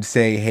then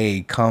say,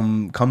 hey,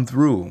 come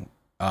through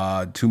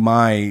to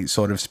my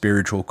sort of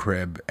spiritual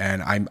crib,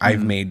 and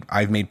I've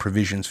made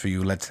provisions for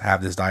you. Let's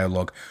have this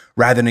dialogue,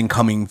 rather than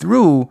coming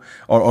through,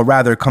 or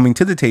rather coming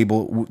to the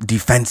table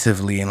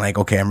defensively and like,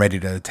 okay, I'm ready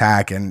to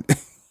attack, and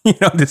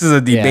this is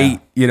a debate.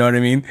 You know what I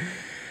mean?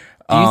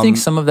 Do you think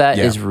some of that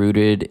is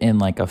rooted in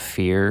like a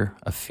fear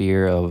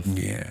of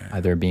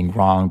either being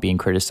wrong, being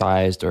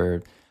criticized,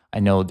 or I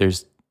know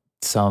there's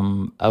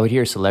I would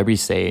hear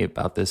celebrities say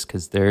about this,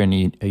 because they're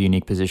in a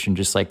unique position,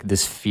 just like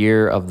this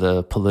fear of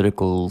the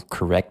political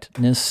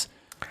correctness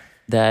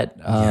that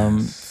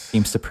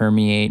seems to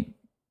permeate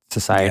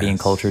society and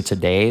culture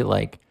today.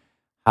 Like,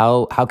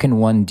 how can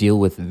one deal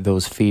with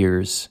those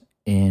fears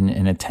in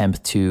an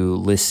attempt to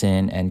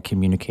listen and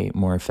communicate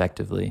more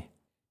effectively?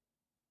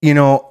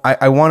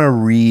 I want to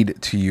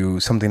read to you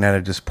something that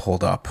I just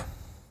pulled up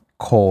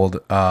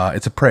called,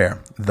 it's a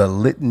prayer, the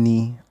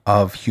Litany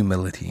of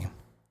Humility.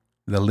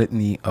 The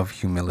Litany of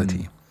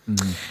Humility.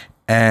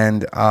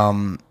 And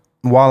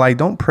while I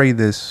don't pray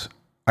this,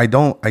 I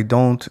don't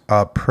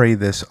pray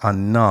this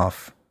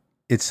enough.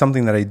 It's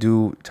something that I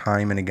do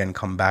time and again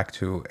come back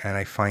to, and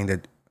I find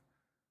it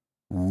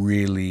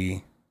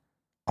really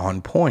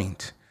on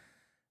point.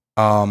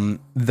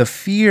 The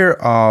fear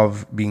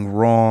of being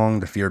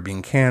wrong, the fear of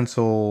being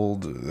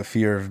canceled, the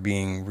fear of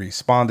being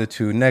responded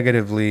to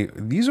negatively,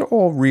 these are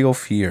all real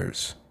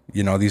fears.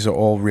 These are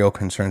all real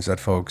concerns that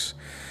folks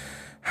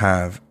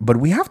have. But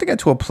we have to get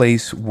to a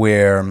place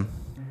where,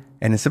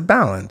 and it's a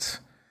balance,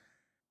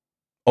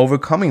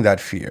 overcoming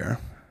that fear,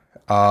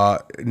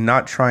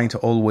 not trying to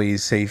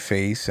always save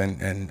face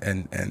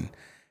and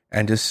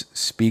just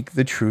speak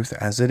the truth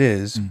as it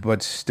is,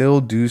 but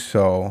still do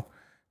so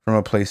from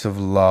a place of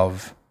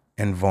love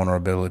and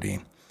vulnerability.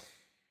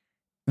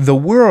 The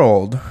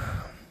world,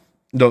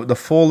 the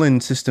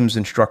fallen systems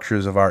and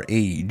structures of our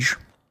age,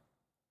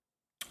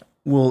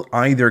 will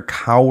either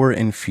cower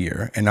in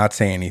fear and not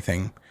say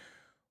anything,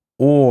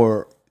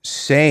 or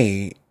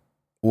say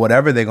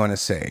whatever they're going to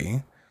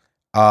say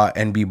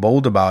and be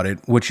bold about it,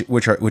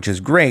 which is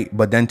great,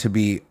 but then to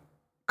be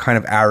kind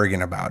of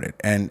arrogant about it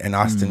and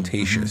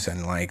ostentatious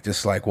and like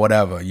just like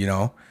whatever,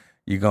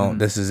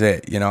 this is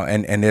it,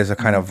 and there's a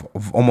kind of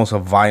almost a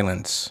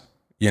violence,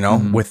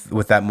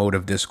 with that mode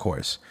of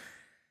discourse.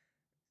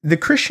 The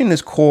Christian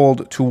is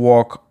called to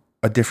walk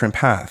a different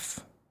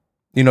path.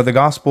 The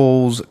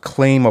gospel's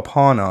claim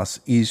upon us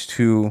is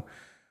to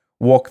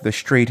walk the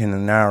straight and the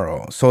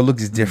narrow. So it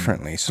looks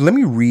differently. So let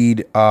me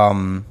read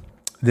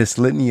this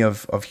litany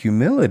of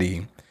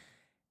humility,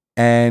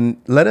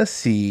 and let us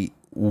see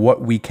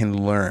what we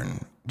can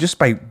learn just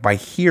by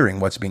hearing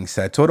what's being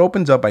said. So it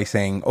opens up by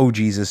saying, "O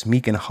Jesus,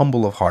 meek and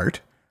humble of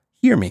heart,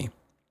 hear me.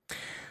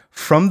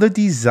 From the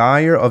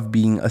desire of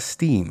being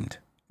esteemed,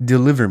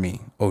 deliver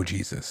me, O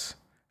Jesus.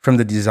 From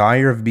the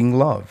desire of being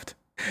loved,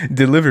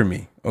 deliver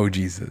me, O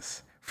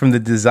Jesus. From the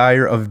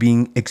desire of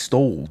being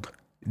extolled,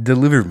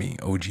 deliver me,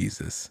 O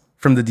Jesus.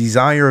 From the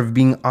desire of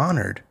being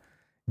honored,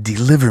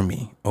 deliver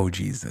me, O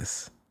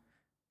Jesus."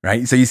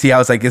 Right? So you see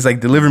how it's like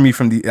deliver me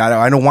from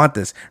I don't want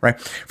this, right?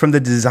 From the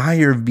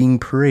desire of being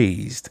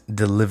praised,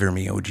 deliver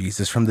me, O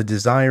Jesus. From the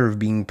desire of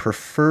being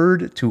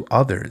preferred to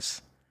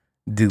others,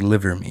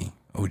 deliver me,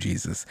 O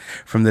Jesus.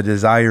 From the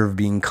desire of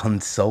being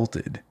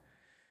consulted,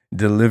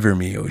 deliver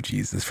me, O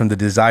Jesus. From the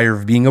desire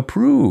of being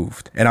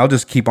approved. And I'll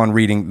just keep on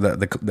reading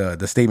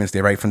the statements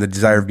there, right? From the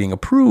desire of being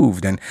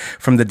approved, and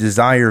from the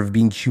desire of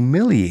being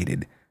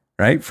humiliated,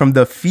 right? From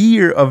the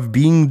fear of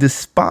being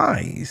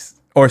despised,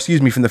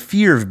 from the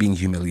fear of being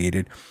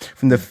humiliated,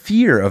 from the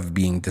fear of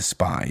being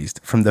despised,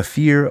 from the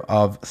fear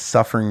of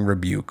suffering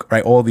rebuke,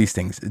 right? All these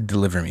things,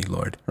 deliver me,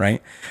 Lord,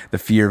 right? The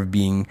fear of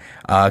being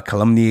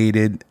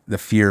calumniated, the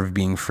fear of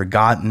being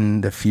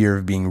forgotten, the fear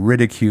of being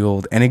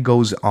ridiculed, and it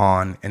goes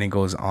on, and it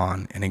goes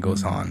on, and it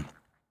goes on.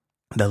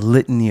 The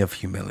litany of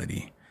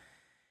humility.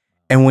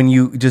 And when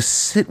you just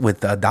sit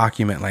with a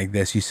document like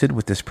this, you sit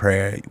with this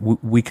prayer,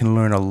 we can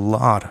learn a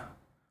lot,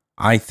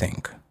 I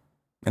think.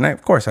 And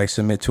of course, I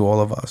submit to all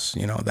of us,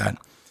 that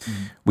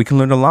we can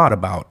learn a lot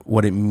about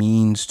what it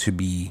means to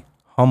be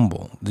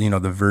humble, the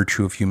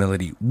virtue of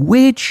humility,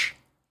 which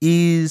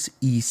is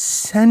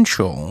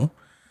essential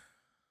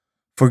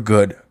for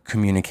good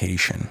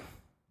communication.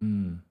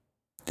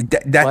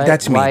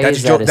 That's me.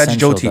 That's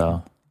Joe T.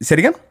 Say it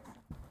again.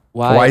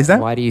 Why is that?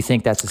 Why do you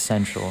think that's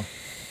essential?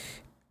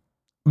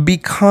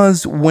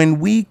 Because when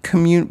we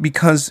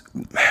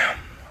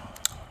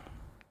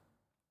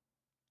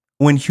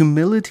when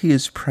humility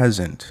is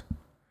present,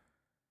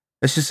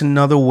 It's just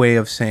another way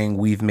of saying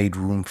we've made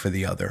room for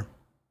the other.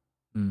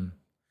 Mm.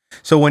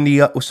 So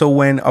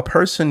when a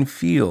person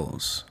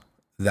feels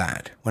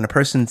that, when a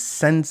person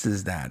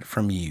senses that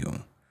from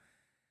you,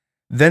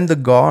 then the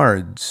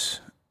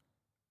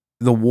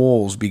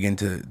walls begin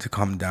to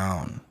come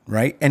down,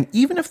 right? And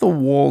even if the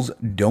walls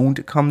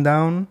don't come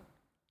down,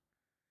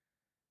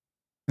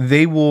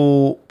 they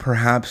will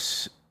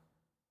perhaps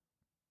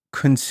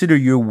consider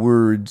your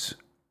words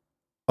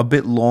a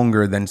bit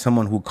longer than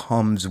someone who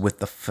comes with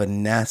the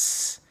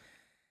finesse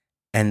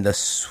and the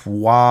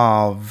suaveness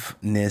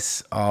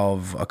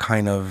of a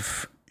kind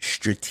of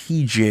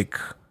strategic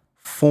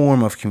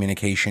form of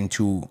communication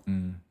to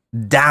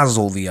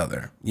dazzle the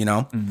other, you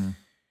know? Mm-hmm.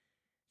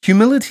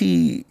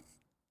 Humility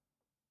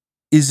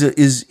is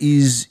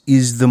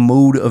the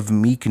mode of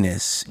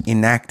meekness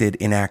enacted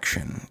in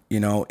action. You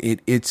know,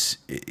 it's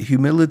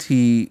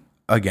humility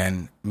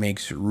again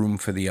makes room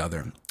for the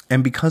other.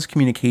 And because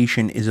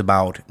communication is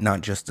about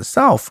not just the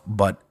self,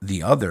 but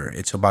the other,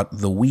 it's about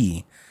the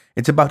we.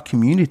 It's about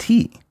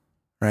community,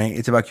 right?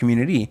 It's about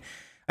community.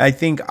 I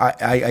think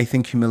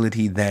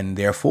humility then,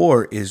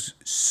 therefore, is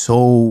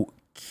so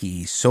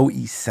key, so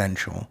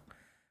essential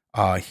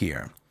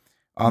here.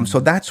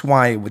 So that's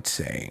why I would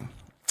say,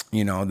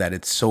 you know, that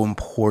it's so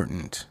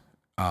important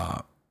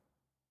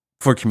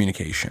for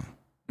communication.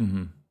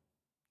 Mm-hmm.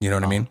 You know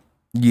what I mean?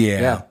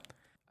 Yeah.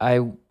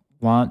 I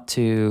want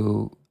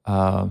to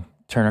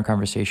turn our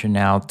conversation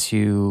now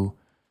to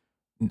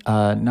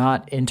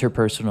not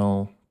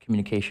interpersonal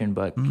communication,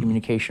 but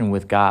communication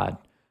with God.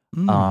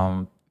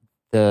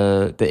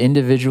 The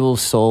individual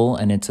soul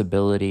and its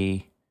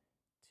ability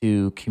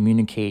to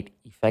communicate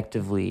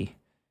effectively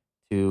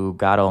to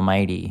God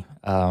Almighty.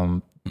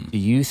 Do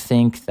you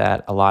think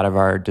that a lot of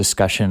our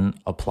discussion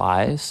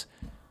applies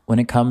when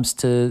it comes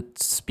to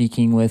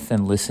speaking with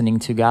and listening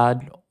to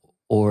God?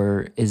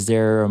 Or is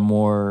there a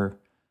more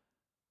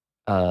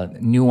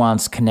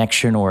nuanced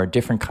connection or a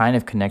different kind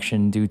of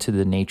connection due to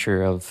the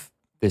nature of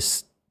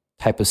this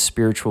type of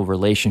spiritual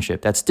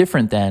relationship that's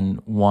different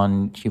than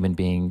one human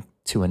being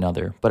to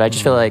another? But I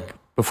just feel like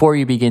before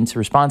you begin to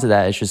respond to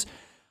that, it's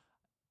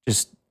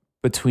just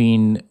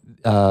between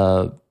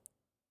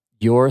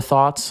your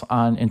thoughts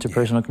on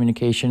interpersonal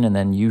communication and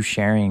then you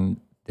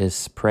sharing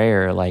this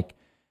prayer, like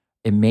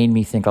it made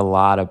me think a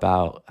lot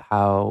about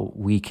how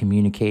we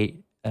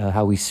communicate,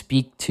 how we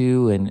speak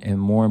to, and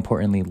more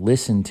importantly,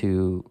 listen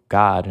to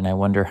God. And I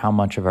wonder how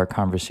much of our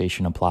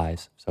conversation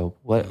applies. So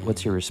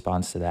what's your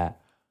response to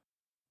that?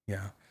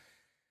 Yeah.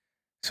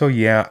 So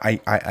yeah,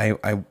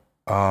 I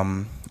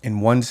in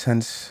one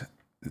sense,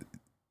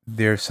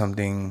 there's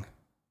something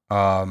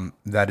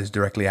that is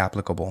directly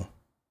applicable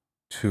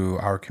to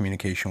our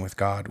communication with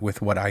God,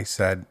 with what I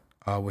said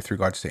with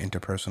regards to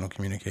interpersonal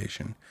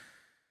communication.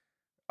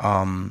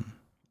 To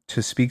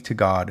speak to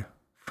God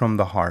from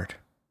the heart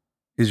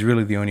is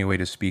really the only way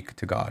to speak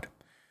to God.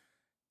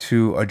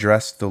 To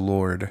address the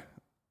Lord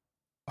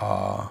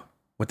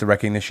with the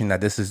recognition that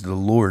this is the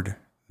Lord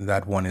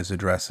that one is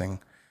addressing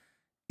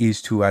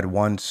is to at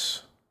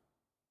once,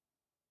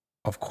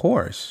 of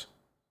course,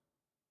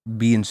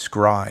 be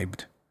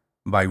inscribed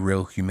by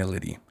real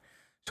humility.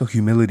 So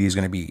humility is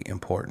going to be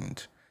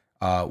important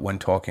when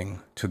talking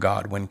to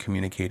God, when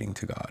communicating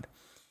to God.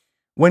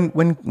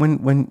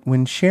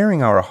 When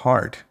sharing our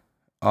heart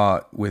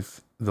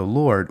with the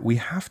Lord, we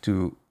have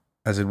to,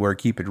 as it were,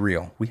 keep it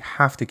real. We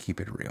have to keep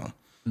it real.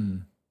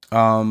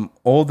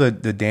 All the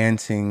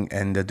dancing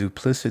and the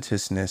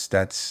duplicitousness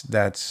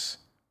that's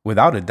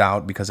without a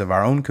doubt, because of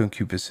our own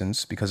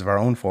concupiscence, because of our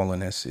own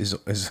fallenness,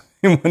 is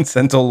in one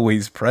sense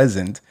always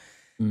present.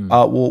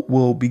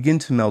 Will begin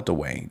to melt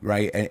away,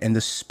 right? And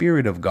the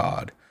Spirit of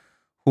God,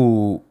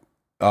 who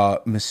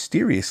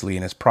mysteriously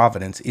in His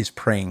providence is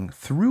praying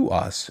through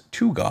us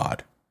to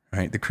God,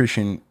 right? The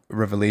Christian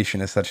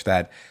revelation is such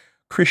that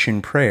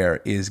Christian prayer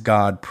is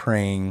God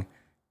praying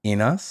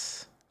in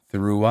us,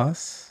 through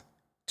us,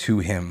 to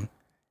Him,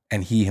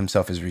 and He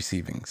Himself is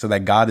receiving. So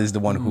that God is the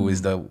one who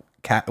is the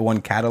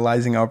one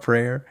catalyzing our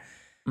prayer.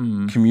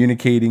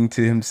 Communicating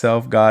to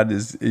Himself. God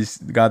is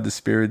God the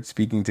Spirit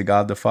speaking to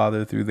God the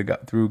Father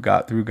through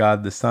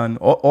God the Son.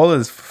 All of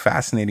this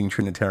fascinating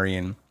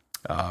Trinitarian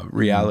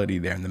reality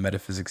there and the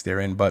metaphysics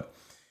therein. But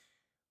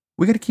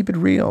we got to keep it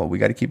real. We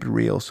got to keep it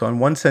real. So in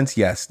one sense,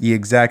 yes, the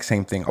exact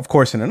same thing. Of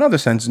course, in another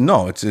sense,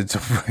 no. It's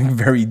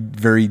very,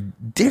 very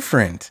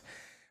different,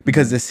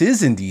 because this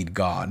is indeed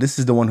God. This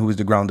is the one who is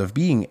the ground of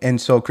being. And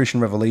so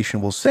Christian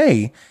revelation will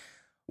say,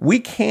 we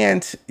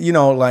can't,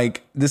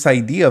 like this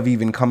idea of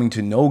even coming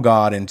to know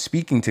God and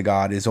speaking to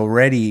God is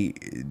already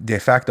de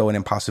facto an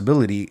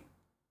impossibility,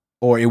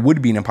 or it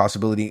would be an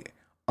impossibility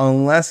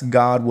unless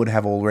God would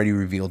have already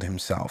revealed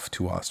Himself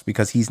to us,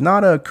 because He's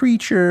not a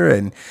creature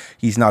and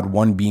He's not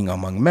one being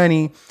among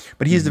many,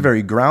 but He is the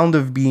very ground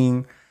of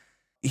being.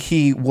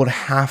 He would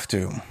have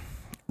to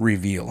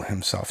reveal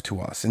Himself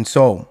to us. And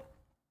so,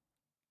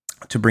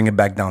 to bring it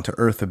back down to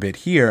earth a bit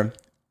here,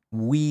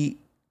 we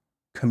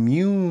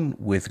commune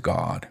with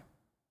God,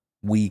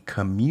 we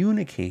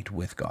communicate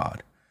with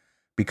God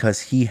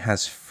because He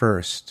has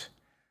first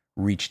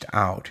reached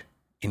out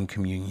in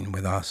communion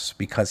with us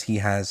because he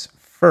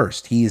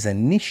is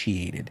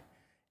initiated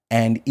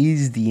and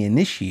is the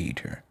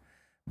initiator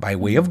by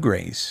way of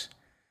grace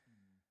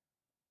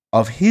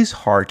of his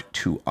heart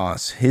to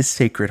us, his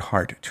sacred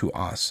heart to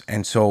us.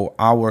 And so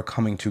our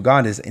coming to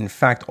God is in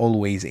fact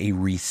always a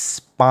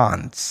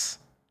response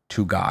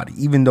to God,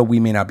 even though we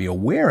may not be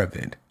aware of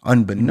it,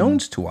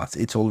 unbeknownst to us,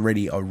 it's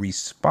already a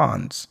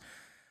response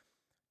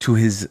to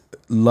his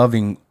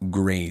loving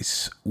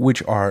grace,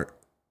 which are,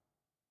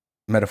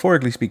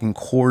 metaphorically speaking,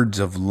 cords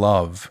of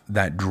love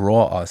that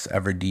draw us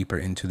ever deeper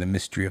into the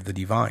mystery of the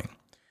divine.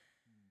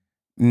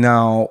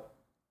 Now,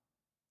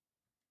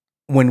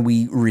 when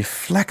we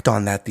reflect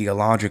on that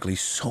theologically,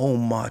 so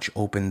much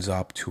opens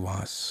up to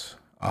us,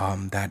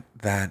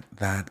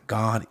 that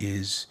God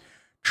is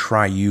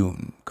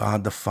triune.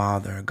 God the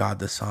Father, God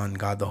the Son,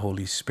 God the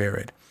Holy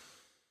Spirit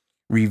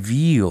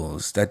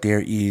reveals that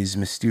there is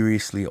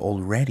mysteriously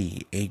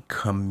already a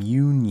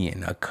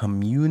communion, a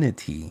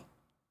community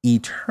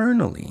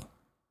eternally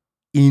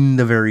in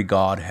the very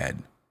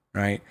Godhead,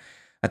 right?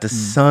 That the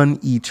Son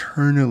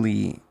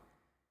eternally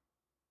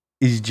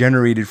is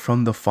generated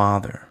from the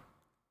Father,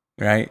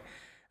 right?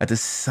 That the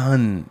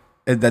Son,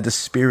 that the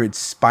Spirit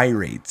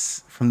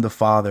spirates from the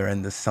Father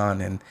and the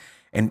Son,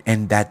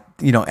 and that,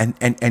 you know,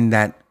 and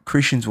that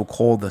Christians will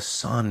call the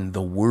Son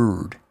the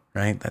Word,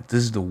 right? That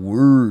this is the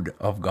Word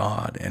of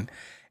God,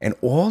 and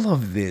all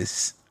of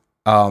this,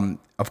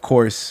 of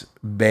course,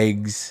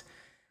 begs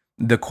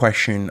the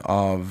question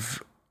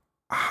of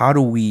how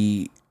do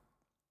we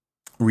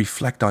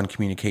reflect on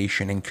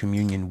communication and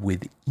communion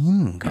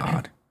within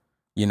God?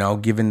 You know,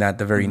 given that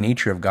the very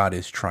nature of God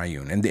is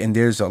triune, and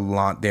there's a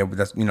lot there, but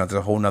that's, you know, there's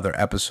a whole nother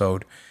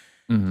episode.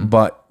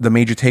 But the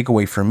major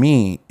takeaway for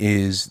me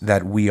is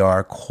that we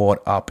are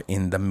caught up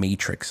in the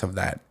matrix of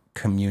that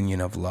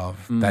communion of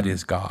love that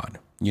is God.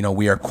 You know,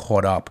 we are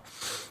caught up,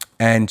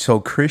 and so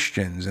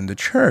Christians and the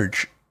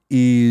church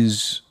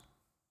is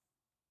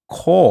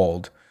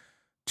called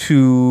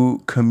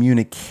to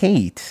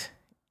communicate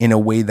in a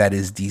way that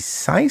is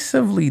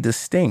decisively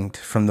distinct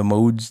from the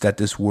modes that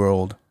this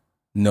world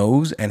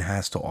knows and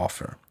has to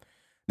offer.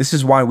 This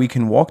is why we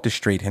can walk the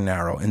straight and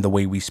narrow in the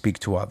way we speak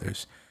to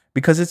others,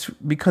 because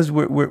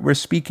we're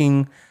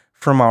speaking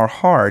from our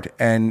heart,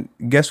 and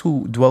guess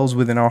who dwells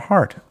within our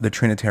heart? The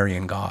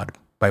Trinitarian God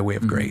by way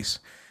of grace.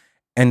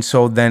 And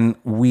so then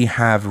we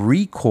have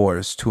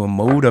recourse to a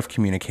mode of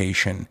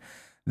communication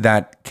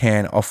that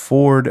can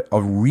afford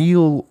a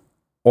real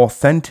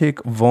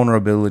authentic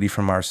vulnerability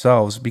from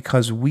ourselves,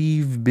 because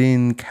we've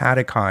been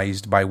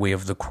catechized by way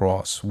of the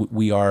cross.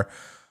 We are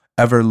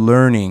ever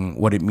learning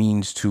what it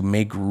means to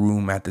make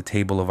room at the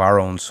table of our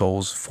own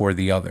souls for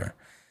the other.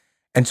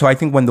 And so I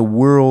think when the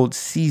world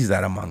sees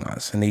that among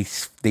us, and they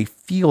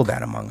feel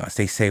that among us,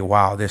 they say,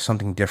 wow, there's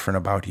something different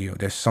about you.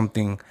 There's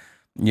something,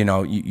 you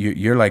know,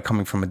 you're like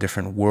coming from a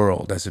different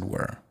world, as it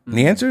were. And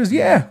the answer is,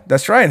 yeah,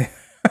 that's right.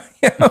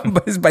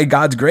 But it's by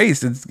God's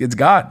grace. It's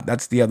God.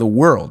 That's the other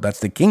world. That's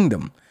the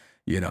kingdom,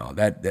 you know,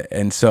 that.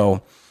 And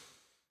so,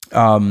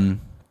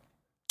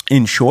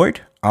 in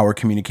short, our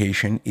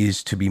communication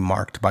is to be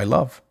marked by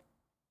love.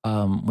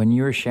 When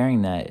you were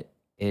sharing that,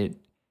 it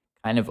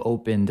kind of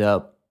opened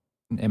up,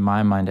 in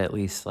my mind at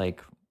least,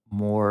 like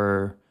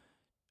more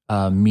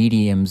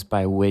mediums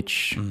by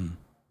which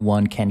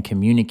one can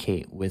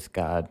communicate with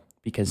God.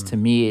 Because to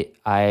me,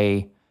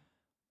 I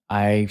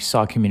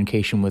saw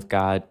communication with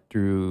God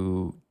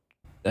through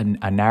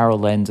a narrow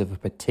lens of a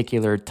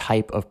particular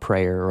type of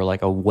prayer, or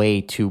like a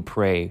way to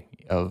pray,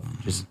 of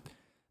just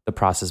the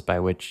process by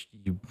which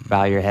you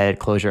bow your head,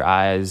 close your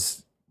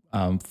eyes,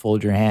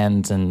 fold your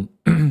hands, and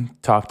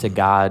talk to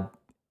God,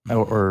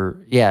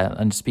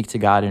 and speak to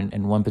God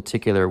in one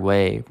particular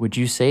way. Would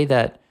you say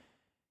that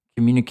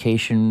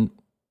communication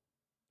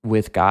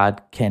with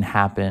God can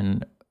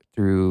happen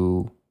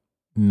through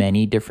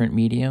many different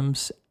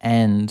mediums?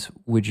 And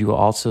would you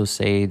also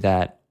say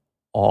that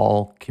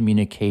all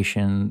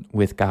communication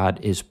with God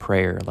is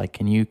prayer? Like,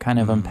 can you kind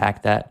of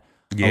unpack that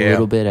a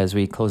little bit as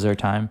we close our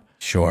time?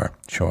 Sure.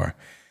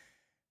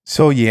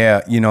 So,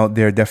 yeah, you know,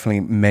 there are definitely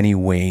many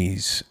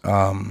ways,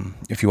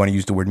 if you want to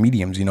use the word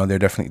mediums, you know, there are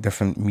definitely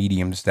different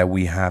mediums that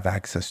we have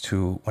access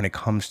to when it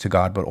comes to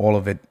God, but all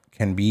of it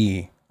can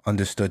be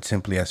understood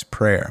simply as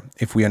prayer.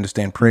 If we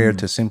understand prayer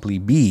to simply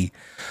be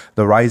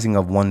the rising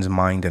of one's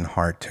mind and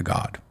heart to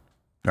God,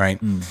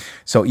 right?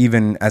 So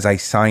even as I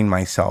sign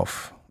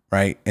myself,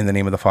 right, in the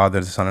name of the Father,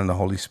 the Son, and the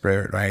Holy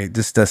Spirit, right,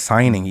 just the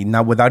signing,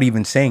 not without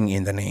even saying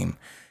in the name,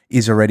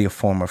 is already a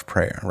form of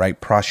prayer,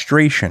 right?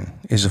 Prostration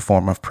is a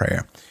form of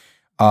prayer.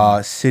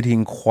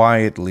 Sitting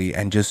quietly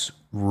and just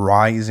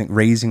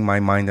raising my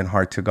mind and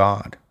heart to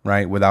God,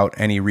 right, without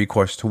any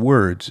recourse to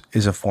words,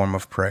 is a form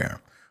of prayer.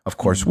 Of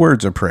course,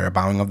 words are prayer,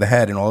 bowing of the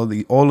head, and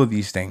all of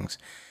these things.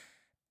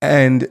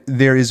 And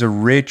there is a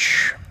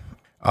rich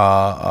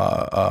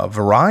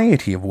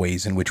variety of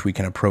ways in which we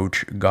can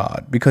approach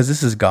God, because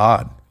this is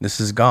God. This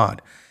is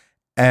God.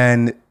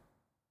 And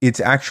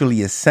it's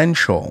actually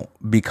essential,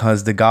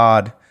 because the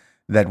God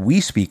that we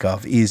speak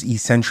of is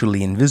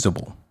essentially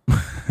invisible.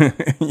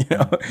 you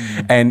know,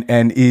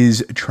 and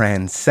is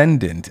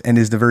transcendent, and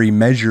is the very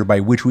measure by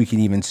which we can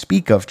even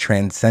speak of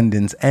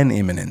transcendence and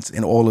immanence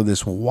in all of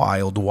this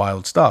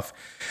wild stuff.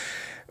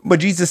 But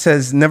Jesus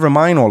says, never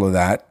mind all of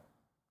that,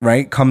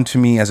 right? Come to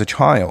me as a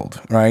child,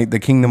 right? The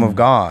kingdom of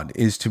God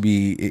is to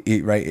be,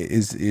 right,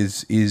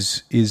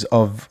 is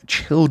of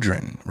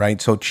children,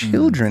 right? So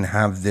children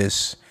have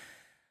this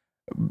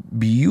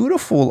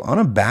beautiful,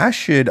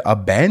 unabashed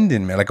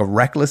abandonment, like a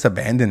reckless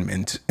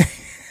abandonment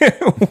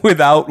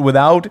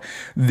without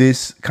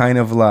this kind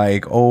of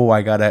like, oh,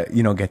 I gotta,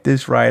 get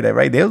this right.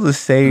 They'll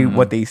just say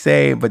what they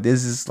say, but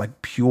this is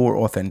like pure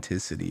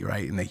authenticity,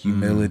 right? And the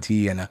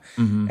humility and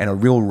a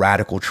real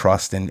radical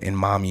trust in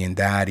mommy and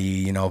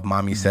daddy. If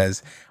mommy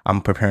says,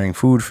 I'm preparing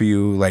food for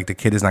you, like the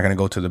kid is not gonna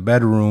go to the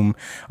bedroom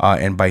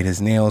and bite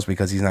his nails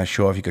because he's not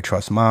sure if he could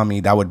trust mommy.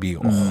 That would be a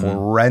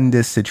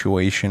horrendous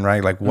situation,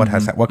 right? Like what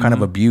kind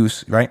of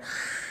abuse, right?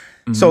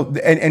 So,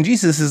 and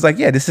Jesus is like,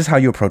 yeah, this is how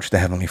you approach the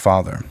Heavenly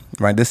Father,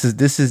 right? This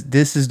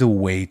is the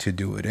way to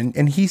do it.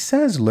 And he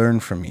says, learn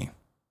from me,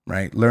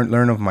 right?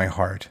 Learn of my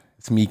heart.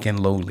 It's meek and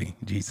lowly,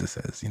 Jesus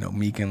says,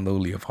 meek and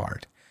lowly of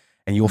heart,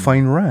 and you'll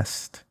find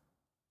rest,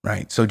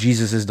 right? So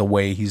Jesus is the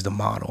way, he's the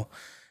model.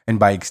 And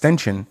by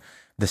extension,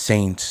 the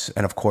saints,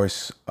 and of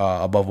course,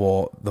 above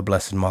all, the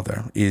Blessed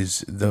Mother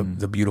is the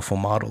beautiful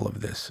model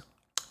of this.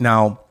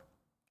 Now,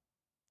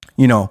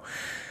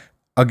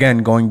 again,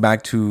 going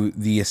back to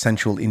the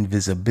essential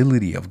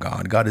invisibility of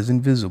God. God is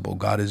invisible.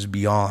 God is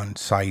beyond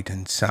sight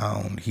and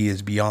sound. He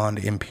is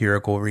beyond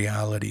empirical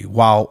reality.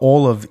 While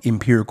all of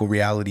empirical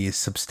reality is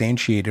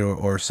substantiated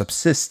or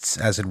subsists,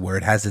 as it were,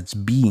 it has its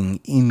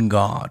being in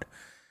God.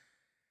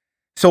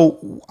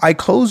 So I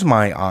close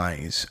my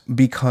eyes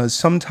because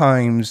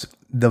sometimes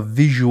the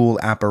visual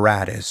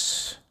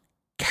apparatus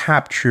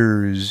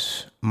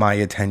captures my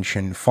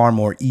attention far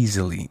more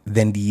easily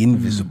than the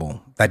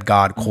invisible that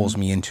God calls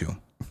me into.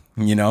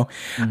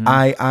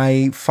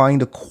 I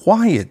find a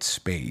quiet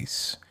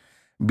space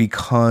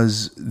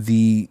because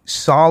the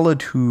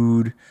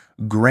solitude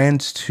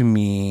grants to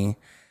me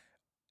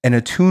an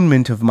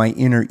attunement of my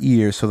inner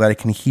ear so that I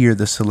can hear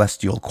the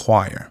celestial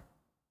choir.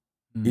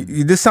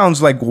 This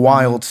sounds like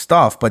wild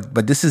stuff,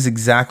 but this is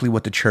exactly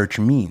what the church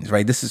means,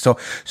 right? This is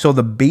so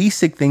the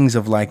basic things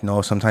of like,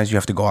 no, sometimes you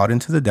have to go out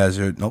into the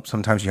desert. Nope.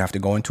 Sometimes you have to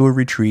go into a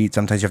retreat.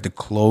 Sometimes you have to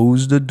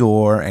close the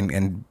door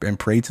and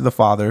pray to the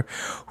Father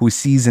who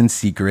sees in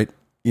secret.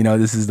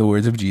 This is the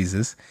words of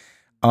Jesus.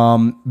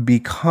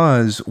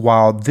 Because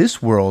while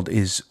this world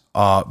is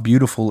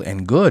beautiful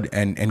and good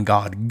and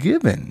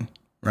God-given,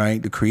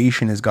 right? The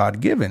creation is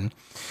God-given.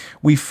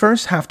 We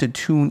first have to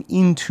tune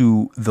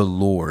into the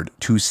Lord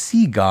to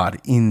see God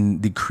in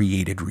the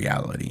created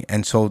reality.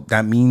 And so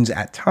that means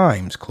at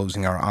times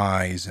closing our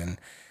eyes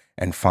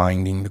and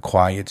finding the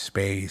quiet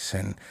space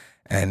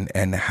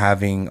and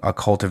having a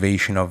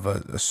cultivation of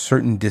a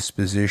certain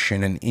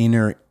disposition, an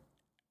inner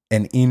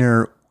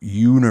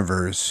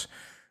universe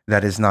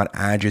that is not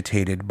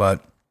agitated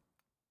but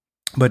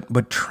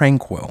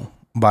tranquil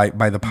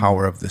by the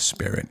power of the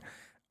Spirit.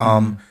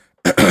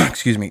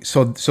 Excuse me.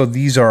 So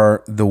these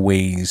are the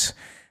ways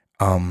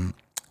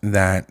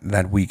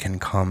that we can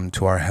come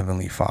to our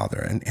Heavenly Father,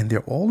 and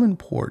they're all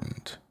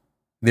important.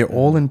 They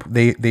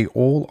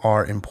all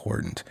are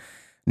important.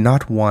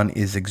 Not one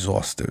is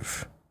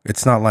exhaustive.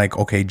 It's not like,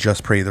 okay,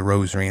 just pray the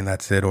rosary and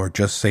that's it, or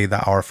just say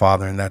the Our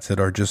Father and that's it,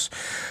 or just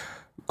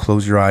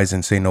close your eyes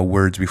and say no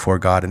words before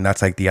God and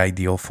that's like the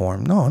ideal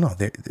form. No,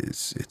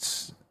 it's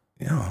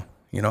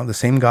the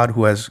same God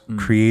who has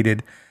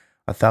created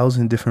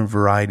 1,000 different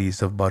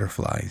varieties of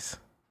butterflies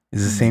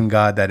is the same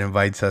God that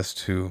invites us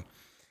to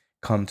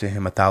come to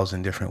him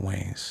 1,000 different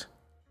ways.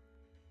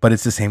 But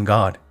it's the same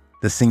God.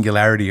 The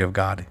singularity of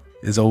God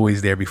is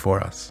always there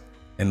before us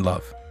in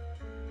love.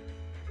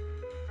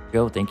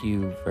 Joe, thank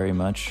you very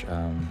much.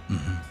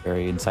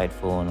 Very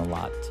insightful and a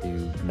lot to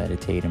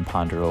meditate and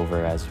ponder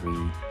over as we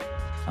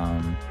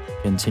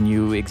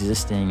continue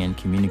existing and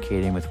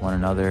communicating with one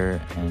another,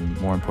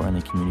 and more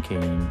importantly,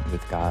 communicating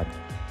with God.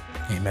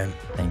 Amen.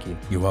 Thank you.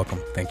 You're welcome.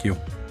 Thank you.